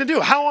impossible thing to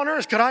do. How on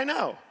earth could I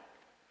know?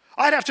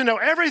 I'd have to know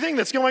everything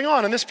that's going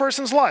on in this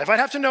person's life. I'd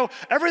have to know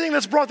everything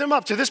that's brought them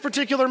up to this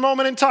particular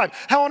moment in time.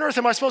 How on earth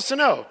am I supposed to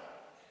know?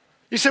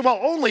 You say, well,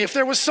 only if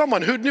there was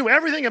someone who knew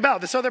everything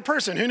about this other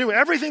person, who knew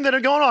everything that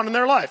had gone on in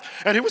their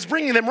life, and who was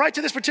bringing them right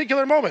to this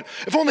particular moment.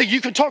 If only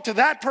you could talk to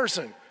that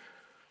person.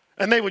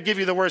 And they would give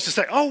you the words to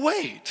say, oh,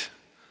 wait.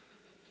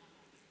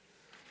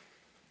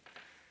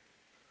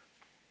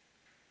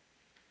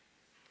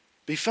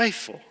 Be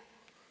faithful.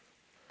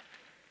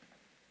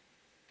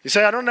 You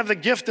say, I don't have the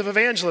gift of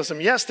evangelism.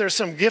 Yes, there's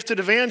some gifted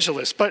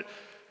evangelists, but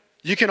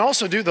you can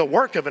also do the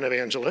work of an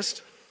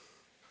evangelist.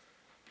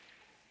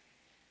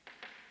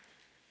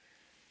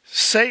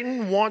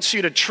 Satan wants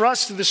you to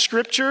trust the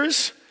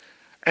scriptures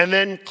and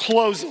then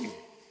close them.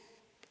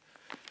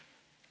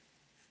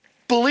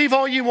 Believe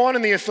all you want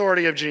in the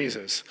authority of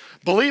Jesus.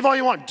 Believe all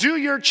you want. Do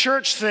your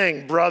church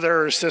thing,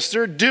 brother or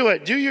sister. Do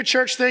it. Do your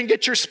church thing.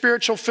 Get your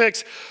spiritual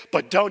fix.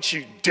 But don't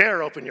you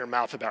dare open your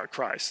mouth about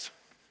Christ.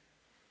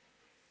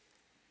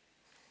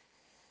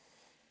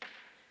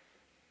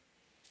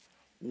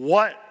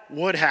 What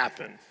would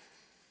happen?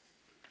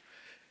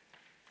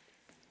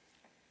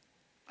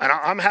 And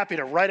I'm happy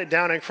to write it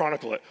down and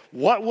chronicle it.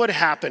 What would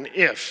happen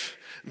if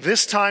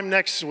this time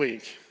next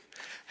week,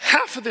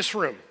 half of this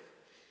room,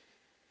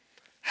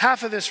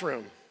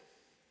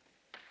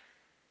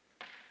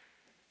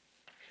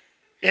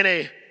 in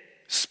a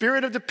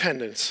spirit of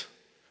dependence,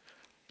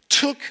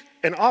 took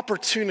an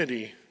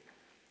opportunity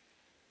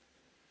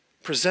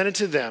presented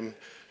to them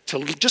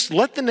to just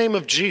let the name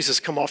of Jesus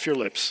come off your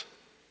lips?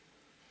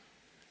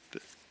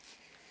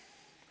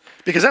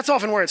 Because that's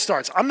often where it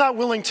starts. I'm not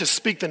willing to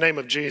speak the name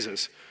of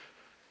Jesus.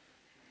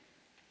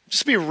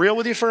 Just be real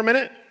with you for a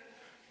minute.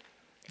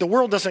 The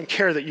world doesn't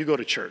care that you go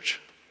to church.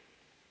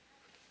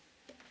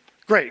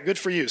 Great, good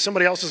for you.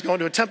 Somebody else is going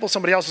to a temple,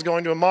 somebody else is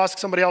going to a mosque,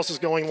 somebody else is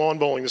going lawn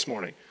bowling this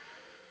morning.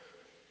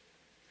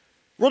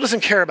 The world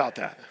doesn't care about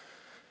that.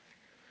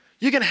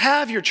 You can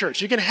have your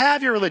church, you can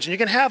have your religion, you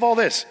can have all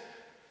this.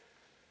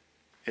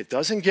 It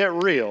doesn't get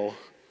real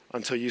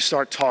until you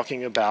start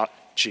talking about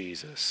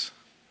Jesus.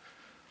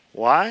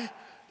 Why?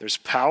 There's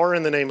power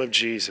in the name of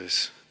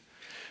Jesus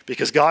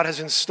because God has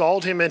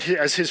installed him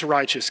as his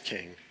righteous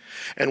king.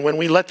 And when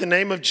we let the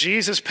name of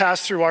Jesus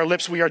pass through our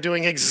lips, we are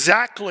doing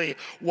exactly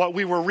what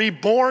we were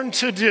reborn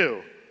to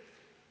do,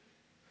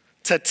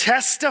 to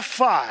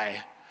testify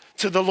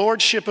to the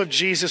lordship of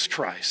Jesus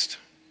Christ.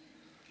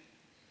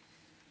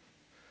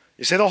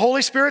 You say the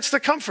Holy Spirit's the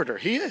comforter.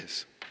 He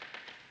is.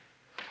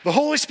 The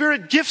Holy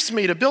Spirit gifts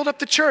me to build up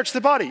the church,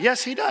 the body.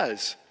 Yes, he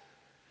does.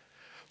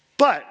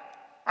 But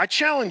I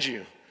challenge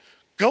you,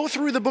 go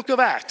through the book of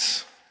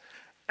Acts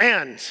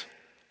and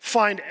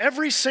find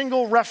every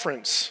single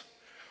reference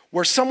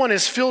where someone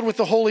is filled with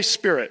the Holy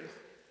Spirit,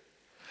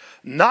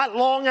 not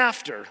long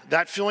after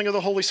that filling of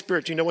the Holy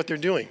Spirit, do you know what they're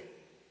doing?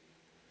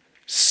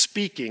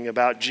 Speaking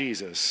about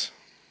Jesus.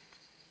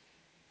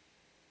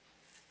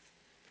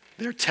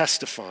 They're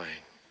testifying.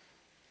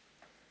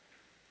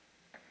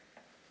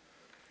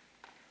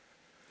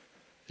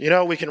 You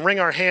know, we can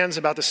wring our hands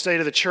about the state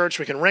of the church.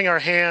 We can wring our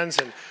hands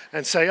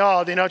and say,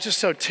 oh, you know, it's just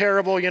so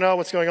terrible, you know,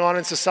 what's going on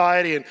in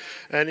society.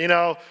 And you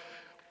know,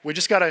 we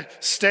just got to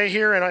stay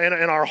here in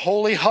our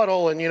holy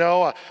huddle. And, you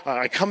know,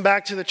 I come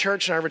back to the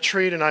church and I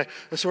retreat and I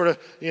sort of,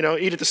 you know,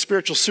 eat at the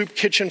spiritual soup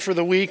kitchen for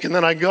the week. And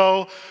then I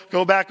go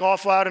back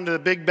off out into the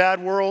big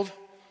bad world.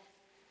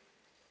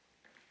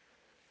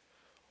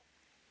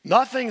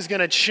 Nothing's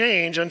going to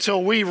change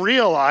until we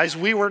realize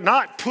we were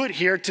not put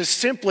here to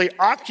simply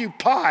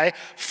occupy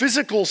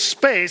physical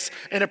space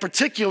in a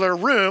particular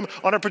room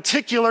on a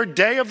particular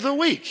day of the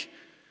week.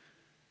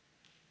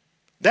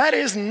 That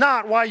is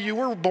not why you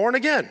were born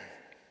again.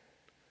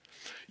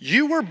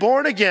 You were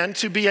born again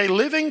to be a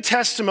living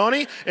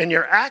testimony in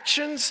your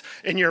actions,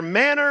 in your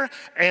manner,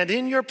 and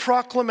in your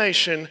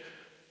proclamation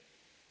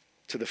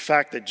to the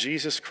fact that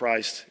Jesus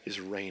Christ is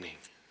reigning.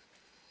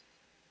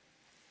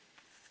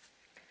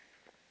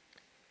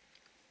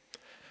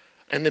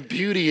 And the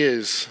beauty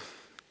is,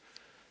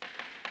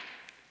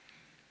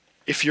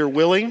 if you're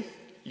willing,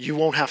 you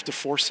won't have to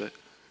force it.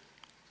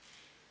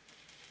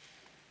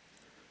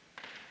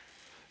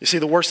 You see,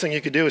 the worst thing you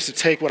could do is to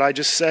take what I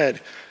just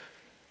said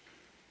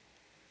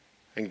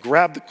and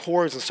grab the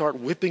cords and start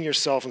whipping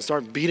yourself and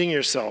start beating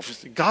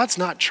yourself. God's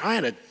not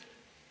trying to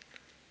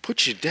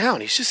put you down.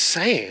 He's just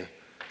saying,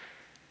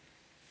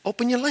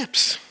 open your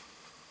lips.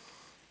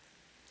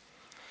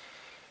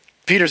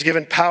 Peter's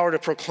given power to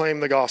proclaim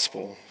the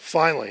gospel.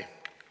 Finally,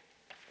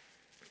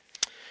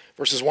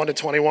 verses 1 to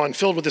 21,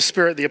 filled with the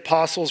Spirit, the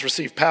apostles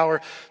received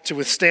power to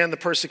withstand the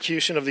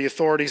persecution of the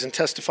authorities and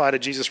testify to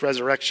Jesus'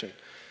 resurrection.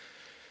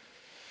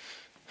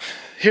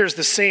 Here's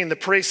the scene. The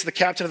priests, the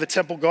captain of the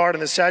temple guard,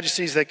 and the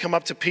Sadducees, they come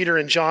up to Peter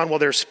and John while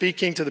they're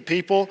speaking to the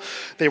people.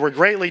 They were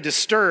greatly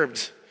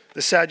disturbed,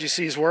 the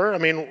Sadducees were. I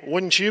mean,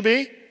 wouldn't you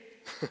be?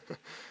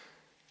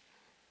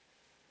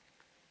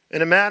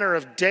 In a matter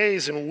of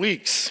days and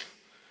weeks,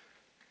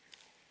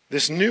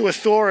 this new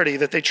authority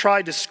that they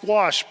tried to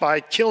squash by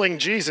killing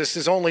Jesus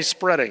is only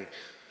spreading.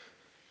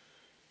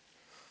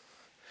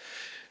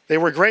 They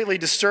were greatly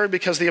disturbed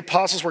because the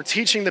apostles were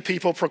teaching the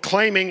people,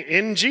 proclaiming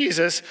in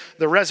Jesus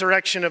the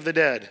resurrection of the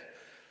dead.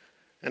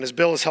 And as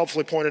Bill has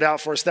helpfully pointed out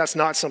for us, that's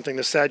not something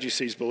the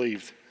Sadducees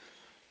believed.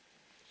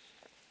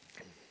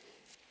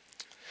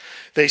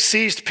 They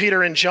seized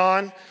Peter and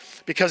John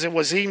because it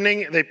was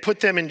evening. They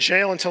put them in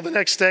jail until the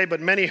next day, but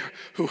many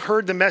who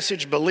heard the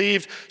message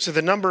believed, so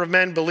the number of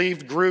men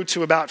believed grew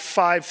to about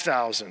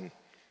 5,000.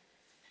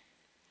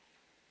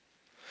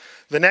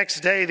 The next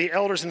day, the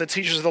elders and the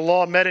teachers of the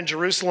law met in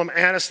Jerusalem.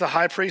 Annas, the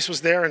high priest,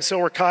 was there, and so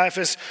were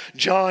Caiaphas,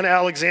 John,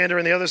 Alexander,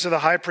 and the others of the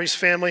high priest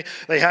family.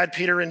 They had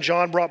Peter and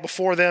John brought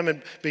before them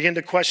and began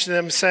to question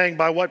them, saying,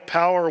 by what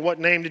power or what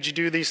name did you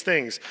do these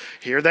things?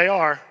 Here they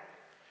are.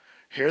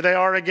 Here they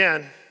are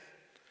again,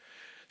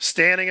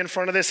 standing in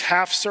front of this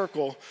half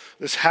circle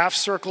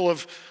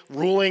of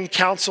ruling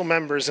council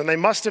members. And they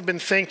must have been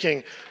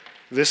thinking,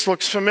 this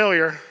looks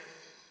familiar.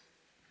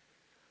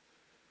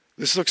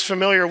 This looks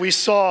familiar. We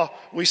saw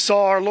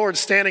our Lord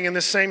standing in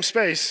this same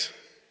space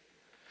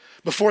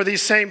before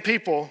these same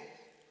people.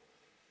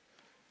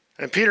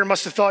 And Peter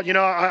must have thought,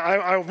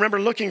 I remember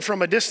looking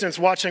from a distance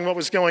watching what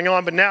was going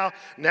on, but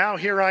now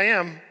here I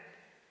am.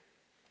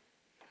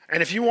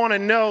 And if you want to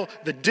know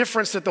the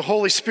difference that the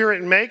Holy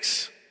Spirit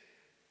makes,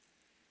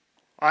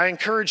 I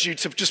encourage you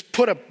to just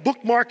put a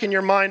bookmark in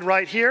your mind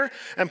right here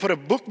and put a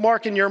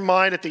bookmark in your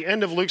mind at the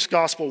end of Luke's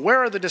gospel. Where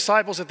are the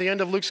disciples at the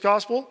end of Luke's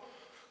gospel?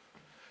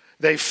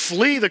 They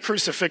flee the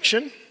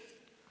crucifixion,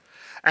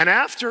 and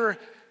after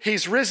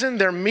he's risen,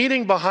 they're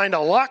meeting behind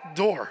a locked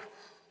door.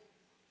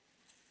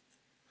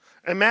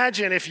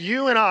 Imagine if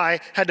you and I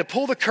had to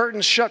pull the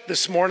curtains shut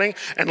this morning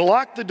and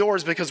lock the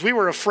doors because we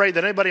were afraid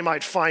that anybody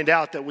might find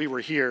out that we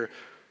were here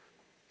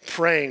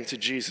praying to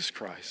Jesus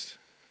Christ.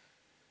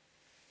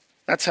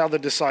 That's how the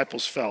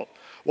disciples felt.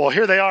 Well,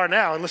 here they are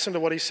now, and listen to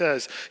what he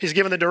says. He's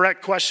given the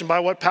direct question, by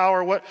what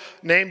power, what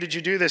name did you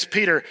do this?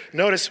 Peter,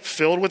 notice,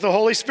 filled with the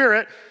Holy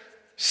Spirit,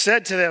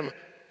 said to them,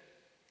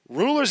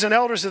 rulers and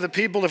elders of the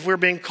people, if we're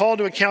being called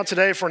to account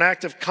today for an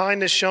act of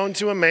kindness shown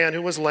to a man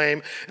who was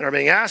lame and are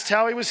being asked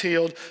how he was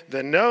healed,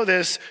 then know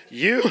this,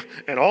 you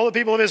and all the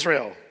people of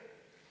Israel.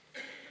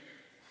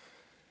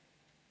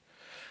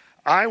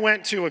 I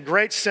went to a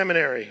great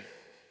seminary.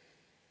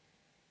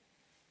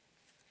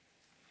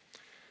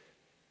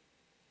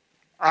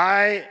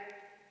 I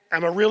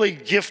am a really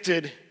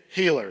gifted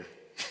healer.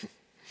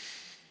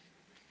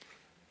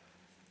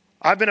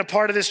 I've been a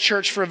part of this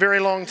church for a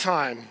very long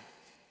time.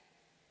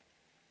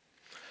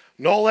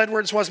 Noel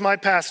Edwards was my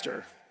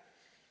pastor.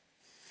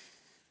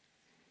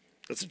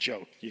 That's a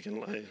joke. You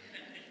can lie.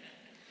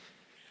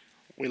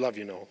 We love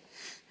you, Noel.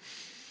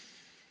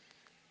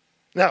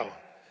 No.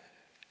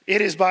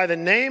 It is by the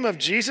name of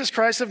Jesus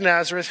Christ of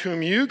Nazareth,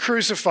 whom you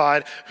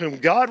crucified, whom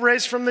God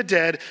raised from the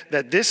dead,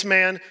 that this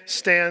man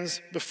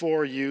stands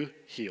before you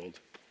healed.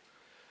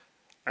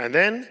 And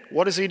then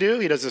what does he do?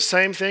 He does the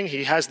same thing.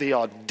 He has the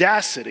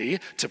audacity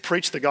to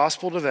preach the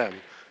gospel to them.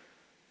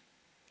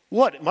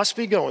 What must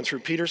be going through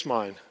Peter's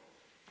mind?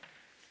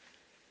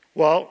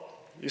 Well,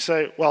 you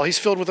say, well, he's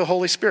filled with the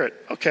Holy Spirit.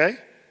 Okay,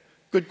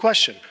 good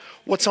question.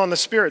 What's on the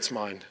Spirit's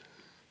mind?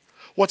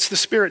 What's the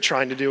Spirit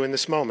trying to do in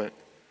this moment?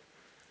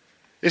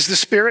 Is the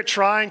Spirit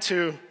trying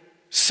to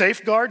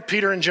safeguard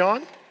Peter and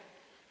John?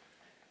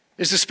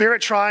 Is the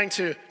Spirit trying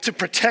to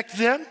protect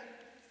them?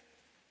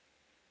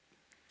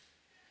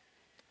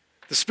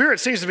 The Spirit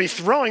seems to be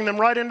throwing them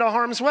right into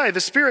harm's way. The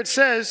Spirit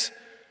says,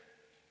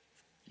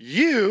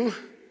 you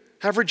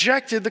have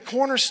rejected the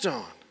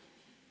cornerstone.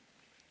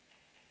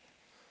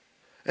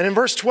 And in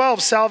verse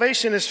 12,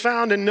 salvation is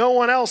found in no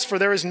one else, for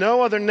there is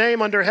no other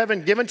name under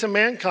heaven given to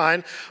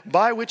mankind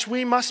by which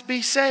we must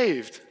be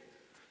saved.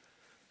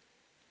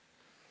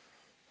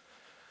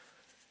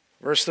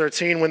 Verse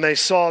 13, when they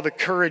saw the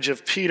courage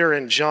of Peter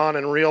and John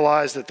and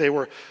realized that they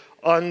were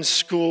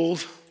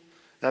unschooled,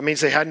 that means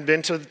they hadn't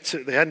been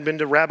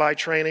to rabbi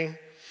training.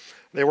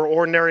 They were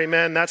ordinary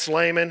men, that's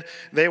laymen.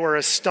 They were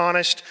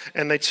astonished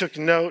and they took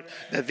note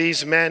that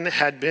these men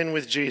had been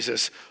with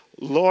Jesus.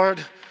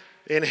 Lord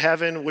in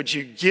heaven, would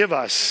you give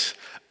us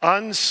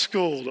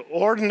unschooled,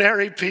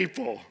 ordinary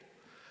people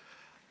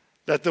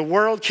that the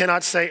world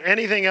cannot say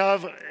anything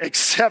of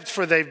except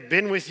for they've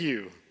been with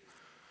you?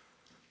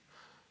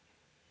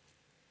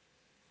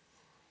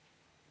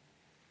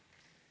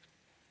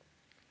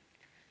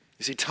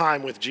 You see,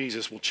 time with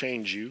Jesus will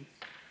change you.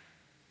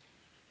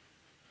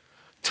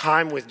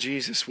 Time with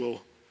Jesus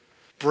will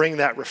bring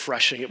that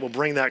refreshing. It will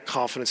bring that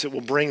confidence. It will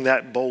bring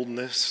that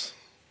boldness.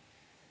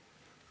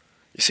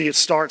 You see, it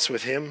starts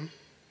with him.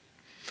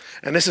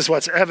 And this is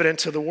what's evident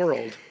to the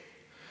world.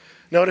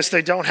 Notice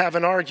they don't have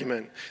an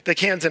argument. They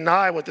can't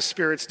deny what the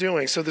Spirit's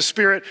doing. So the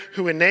Spirit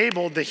who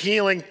enabled the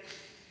healing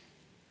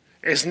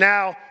is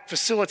now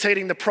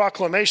facilitating the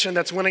proclamation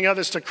that's winning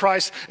others to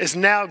Christ, is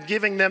now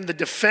giving them the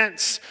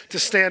defense to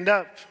stand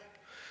up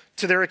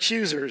to their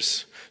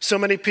accusers. So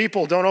many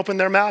people don't open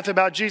their mouth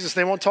about Jesus.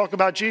 They won't talk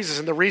about Jesus.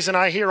 And the reason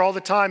I hear all the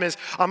time is,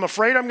 I'm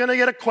afraid I'm going to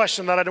get a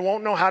question that I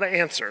won't know how to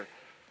answer.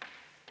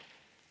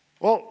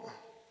 Well,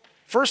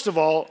 first of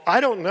all,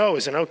 I don't know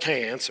is an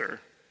okay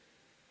answer.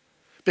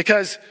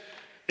 Because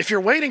if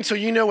you're waiting till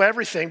you know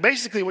everything,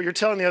 basically what you're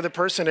telling the other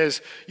person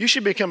is, you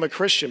should become a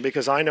Christian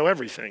because I know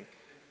everything.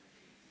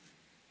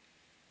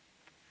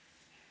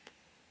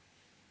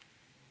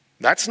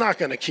 That's not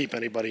going to keep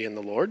anybody in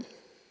the Lord.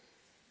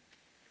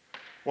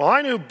 Well,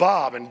 I knew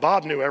Bob, and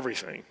Bob knew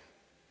everything.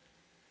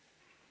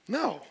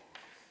 No.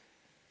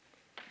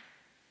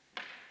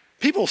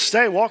 People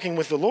stay walking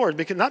with the Lord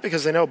not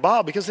because they know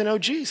Bob, because they know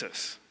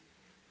Jesus.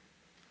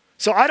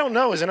 So I don't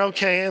know is an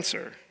okay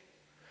answer.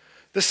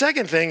 The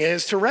second thing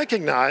is to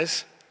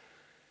recognize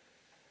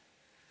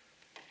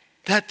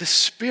that the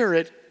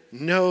Spirit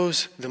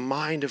knows the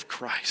mind of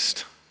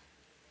Christ.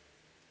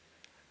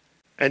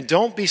 And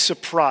don't be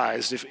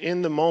surprised if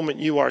in the moment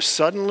you are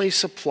suddenly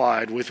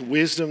supplied with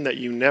wisdom that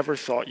you never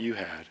thought you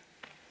had.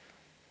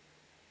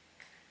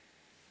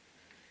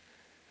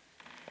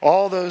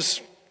 All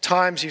those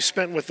times you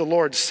spent with the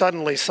Lord,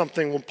 suddenly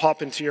something will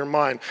pop into your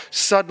mind.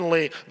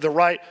 Suddenly the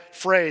right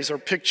phrase or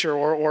picture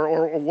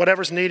or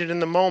whatever's needed in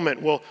the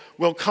moment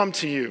will come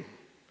to you.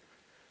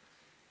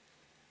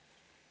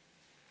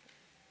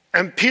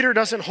 And Peter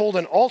doesn't hold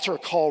an altar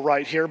call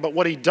right here, but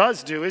what he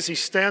does do is he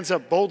stands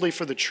up boldly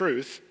for the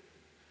truth.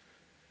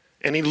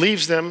 And he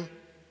leaves them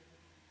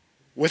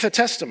with a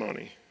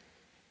testimony.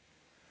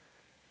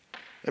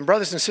 And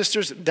brothers and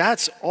sisters,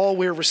 that's all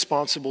we're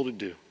responsible to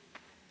do.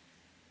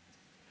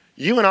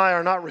 You and I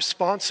are not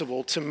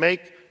responsible to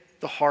make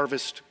the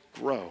harvest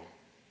grow.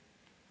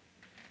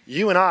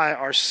 You and I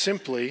are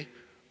simply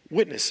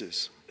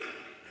witnesses.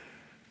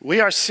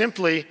 We are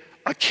simply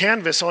a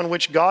canvas on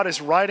which God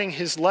is writing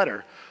his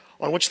letter,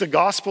 on which the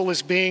gospel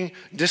is being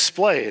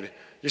displayed.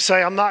 You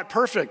say, I'm not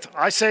perfect.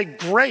 I say,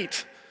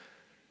 great.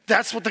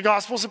 That's what the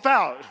gospel's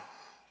about.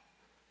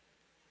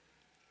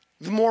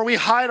 The more we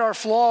hide our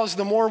flaws,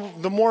 the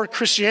more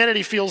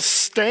Christianity feels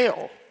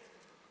stale.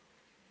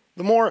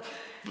 The more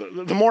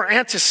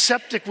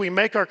antiseptic we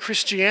make our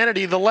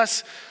Christianity, the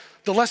less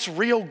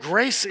real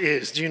grace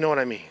is. Do you know what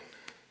I mean?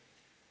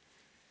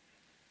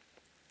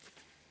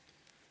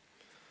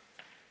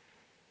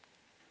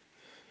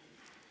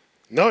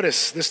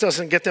 Notice, this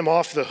doesn't get them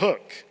off the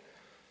hook.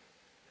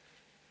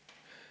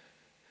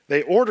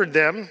 They ordered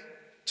them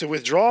to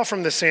withdraw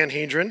from the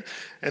Sanhedrin,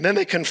 and then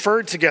they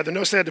conferred together.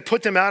 Notice they had to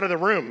put them out of the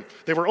room.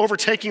 They were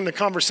overtaking the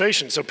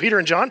conversation. So Peter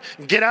and John,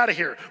 get out of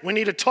here. We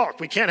need to talk.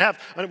 We can't have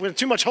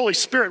too much Holy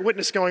Spirit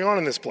witness going on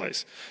in this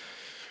place.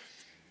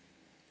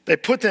 They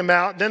put them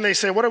out. Then they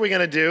say, what are we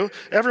going to do?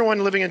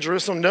 Everyone living in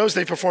Jerusalem knows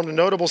they performed a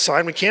notable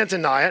sign. We can't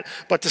deny it.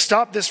 But to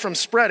stop this from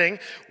spreading,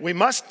 we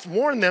must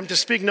warn them to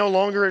speak no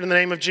longer in the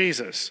name of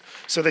Jesus.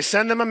 So they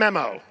send them a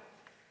memo.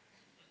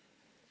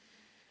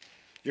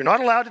 You're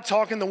not allowed to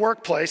talk in the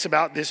workplace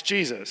about this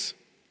Jesus.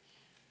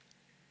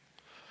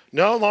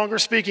 No longer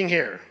speaking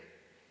here.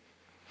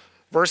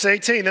 Verse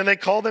 18, then they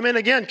called them in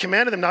again,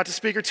 commanded them not to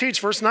speak or teach.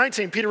 Verse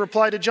 19, Peter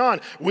replied to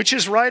John, which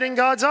is right in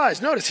God's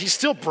eyes. Notice, he's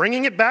still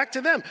bringing it back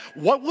to them.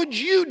 What would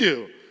you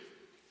do?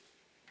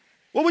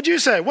 What would you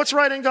say? What's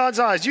right in God's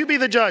eyes? You be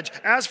the judge.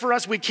 As for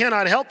us, we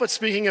cannot help but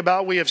speaking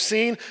about we have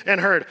seen and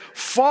heard.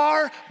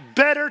 Far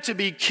better to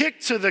be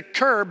kicked to the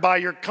curb by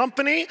your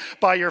company,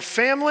 by your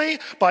family,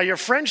 by your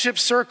friendship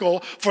circle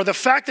for the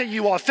fact that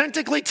you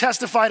authentically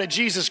testify to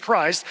Jesus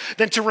Christ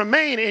than to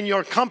remain in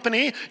your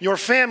company, your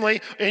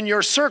family, in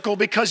your circle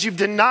because you've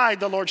denied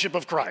the lordship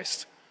of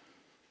Christ.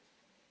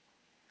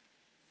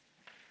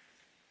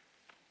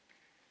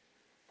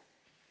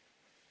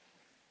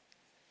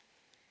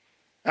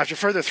 After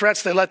further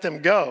threats, they let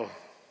them go.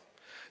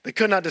 They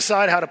could not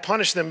decide how to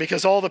punish them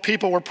because all the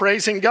people were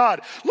praising God.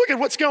 Look at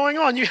what's going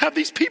on. You have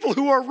these people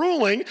who are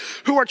ruling,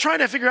 who are trying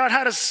to figure out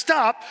how to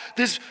stop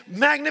this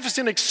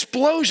magnificent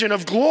explosion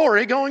of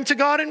glory going to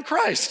God in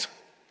Christ.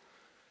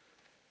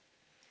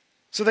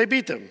 So they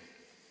beat them.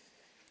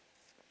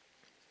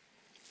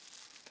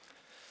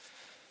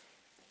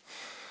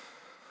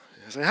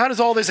 So how does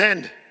all this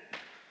end?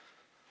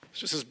 It's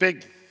just this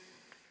big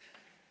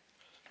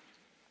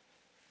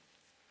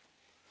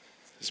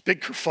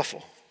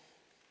kerfuffle.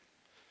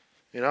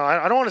 You know,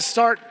 I don't want to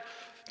start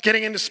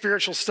getting into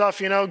spiritual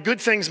stuff, you know. Good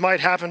things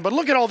might happen, but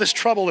look at all this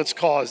trouble it's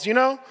caused, you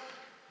know.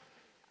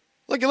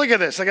 Look at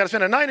this. They got to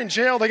spend a night in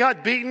jail. They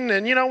got beaten,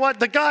 and you know what?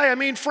 The guy, I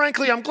mean,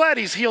 frankly, I'm glad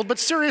he's healed, but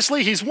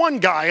seriously, he's one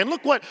guy. And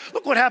look what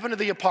happened to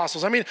the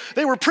apostles. I mean,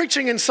 they were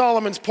preaching in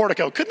Solomon's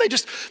portico. Couldn't they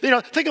just, you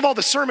know, think of all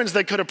the sermons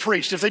they could have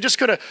preached if they just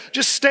could have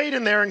just stayed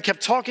in there and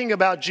kept talking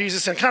about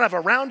Jesus in kind of a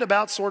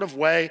roundabout sort of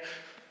way.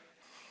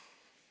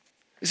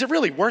 Is it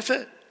really worth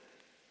it?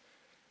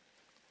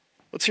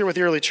 Let's hear what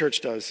the early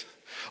church does.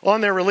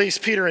 On their release,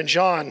 Peter and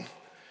John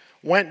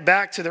went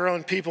back to their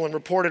own people and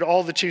reported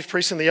all the chief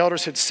priests and the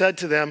elders had said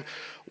to them.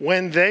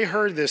 When they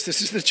heard this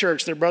is the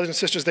church, their brothers and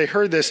sisters, they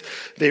heard this,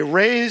 they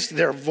raised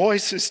their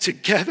voices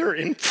together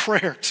in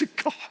prayer to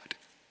God.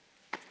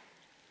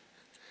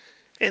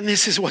 And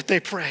this is what they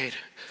prayed.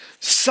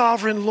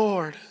 Sovereign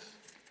Lord.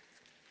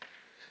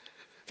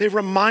 They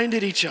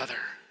reminded each other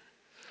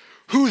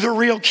who the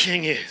real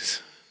king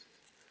is.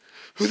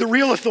 Who the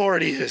real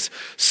authority is.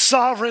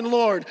 Sovereign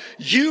Lord,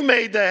 you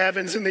made the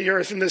heavens and the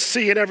earth and the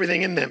sea and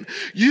everything in them.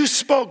 You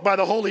spoke by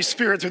the Holy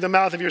Spirit through the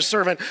mouth of your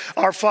servant,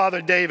 our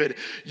father David.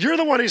 You're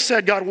the one who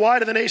said, God, why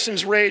do the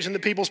nations rage and the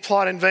peoples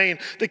plot in vain?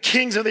 The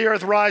kings of the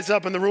earth rise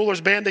up and the rulers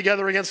band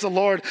together against the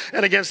Lord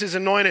and against his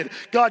anointed.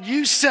 God,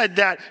 you said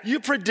that. You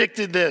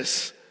predicted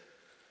this.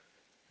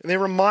 And they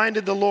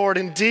reminded the Lord,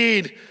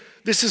 indeed,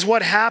 this is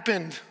what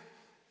happened.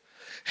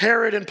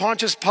 Herod and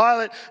Pontius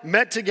Pilate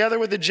met together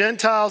with the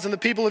Gentiles and the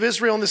people of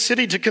Israel in the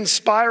city to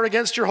conspire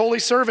against your holy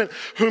servant,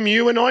 whom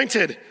you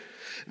anointed.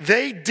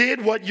 They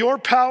did what your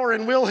power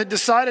and will had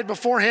decided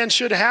beforehand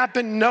should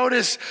happen.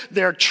 Notice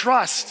their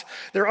trust,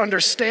 their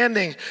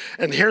understanding.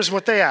 And here's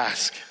what they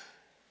ask.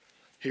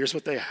 Here's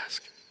what they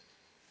ask.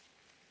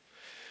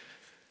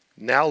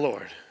 Now,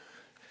 Lord,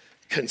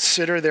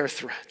 consider their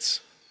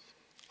threats.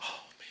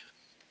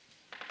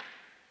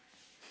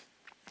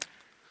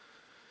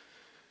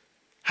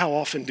 How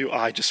often do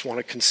I just want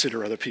to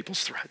consider other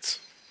people's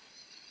threats?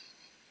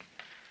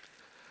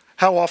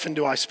 How often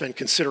do I spend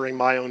considering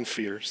my own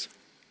fears?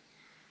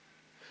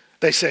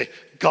 They say,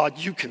 God,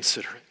 you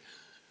consider it.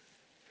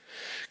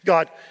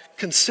 God,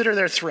 consider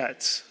their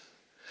threats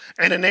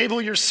and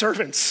enable your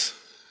servants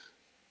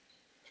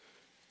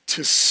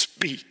to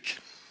speak.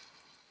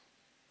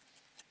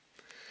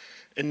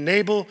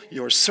 Enable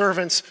your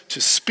servants to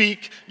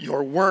speak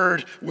your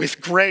word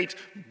with great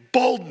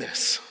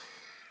boldness.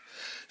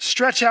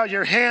 Stretch out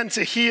your hand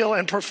to heal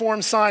and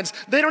perform signs.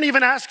 They don't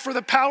even ask for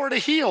the power to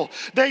heal.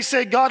 They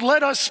say, God,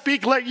 let us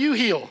speak, let you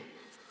heal.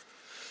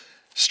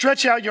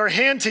 Stretch out your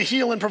hand to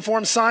heal and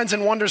perform signs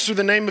and wonders through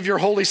the name of your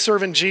holy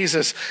servant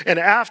Jesus. And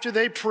after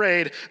they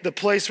prayed, the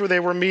place where they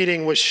were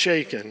meeting was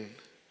shaken.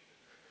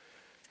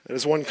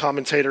 As one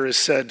commentator has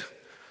said,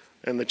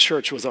 and the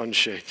church was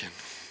unshaken.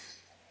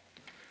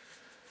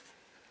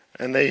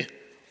 And they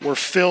were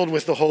filled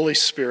with the Holy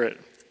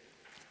Spirit.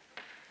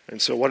 And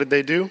so what did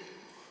they do?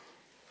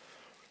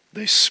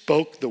 They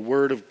spoke the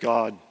word of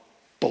God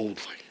boldly.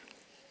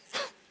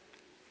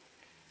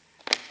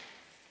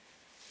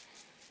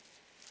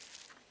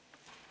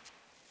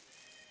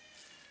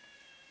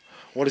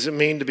 What does it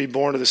mean to be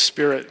born of the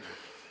Spirit?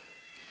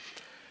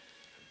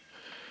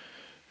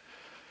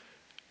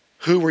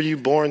 Who were you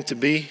born to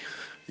be?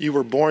 You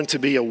were born to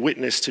be a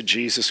witness to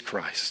Jesus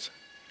Christ.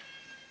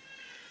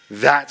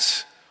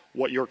 That's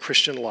what your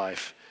Christian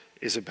life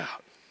is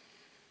about.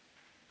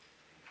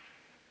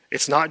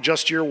 It's not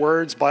just your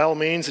words, by all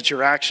means, it's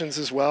your actions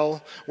as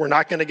well. We're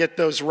not going to get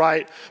those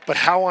right, but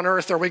how on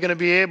earth are we going to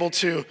be able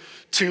to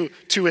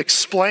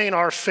explain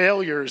our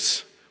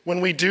failures when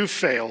we do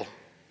fail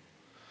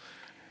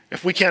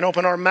if we can't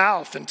open our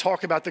mouth and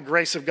talk about the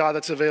grace of God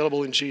that's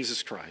available in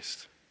Jesus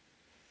Christ?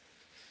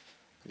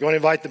 I'm going to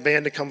invite the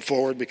band to come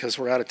forward because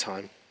we're out of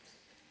time.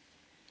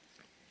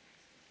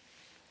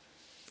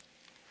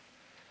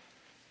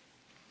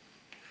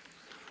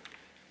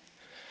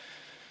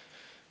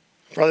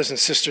 Brothers and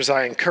sisters,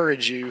 I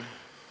encourage you.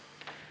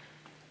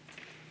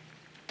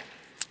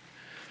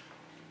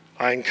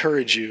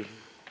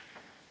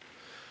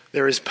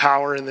 There is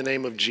power in the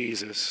name of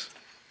Jesus.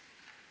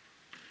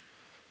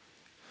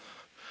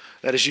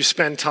 That as you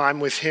spend time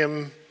with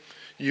him,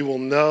 you will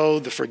know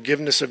the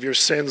forgiveness of your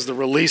sins, the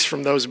release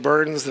from those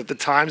burdens, that the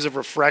times of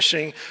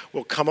refreshing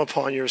will come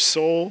upon your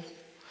soul.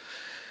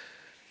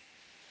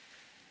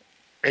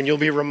 And you'll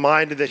be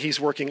reminded that he's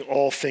working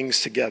all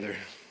things together.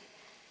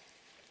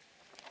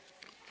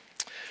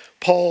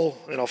 Paul,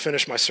 and I'll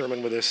finish my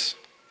sermon with this.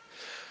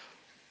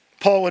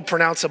 Paul would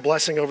pronounce a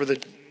blessing over the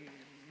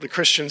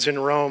Christians in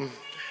Rome.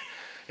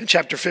 In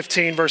chapter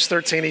 15, verse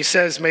 13, he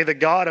says, "May the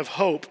God of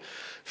hope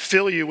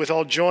fill you with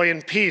all joy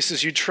and peace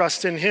as you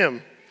trust in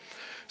him,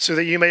 so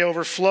that you may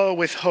overflow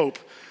with hope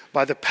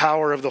by the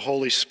power of the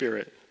Holy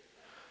Spirit."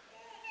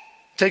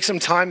 Take some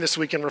time this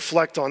week and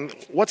reflect on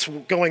what's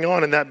going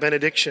on in that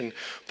benediction.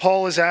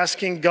 Paul is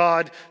asking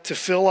God to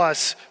fill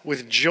us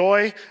with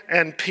joy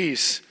and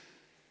peace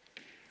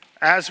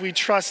as we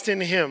trust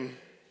in him.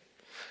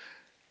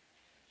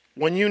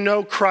 When you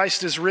know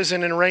Christ is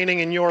risen and reigning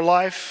in your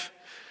life,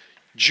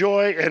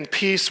 joy and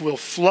peace will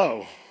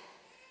flow.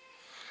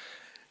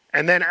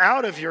 And then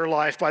out of your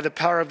life, by the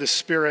power of the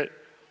Spirit,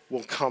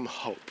 will come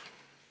hope.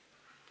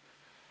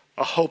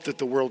 A hope that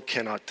the world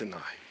cannot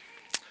deny.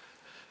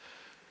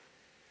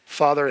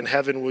 Father in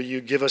heaven, will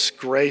you give us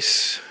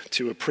grace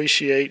to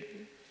appreciate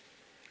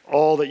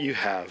all that you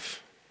have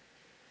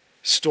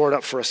stored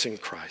up for us in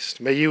Christ?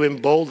 May you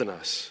embolden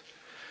us.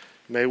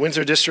 May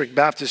Windsor District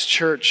Baptist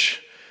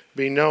Church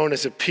be known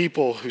as a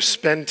people who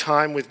spend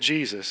time with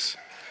Jesus.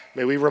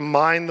 May we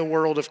remind the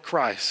world of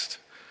Christ.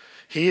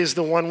 He is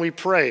the one we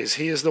praise.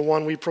 He is the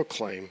one we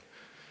proclaim,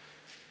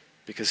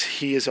 because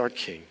he is our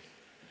King.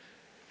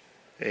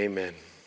 Amen.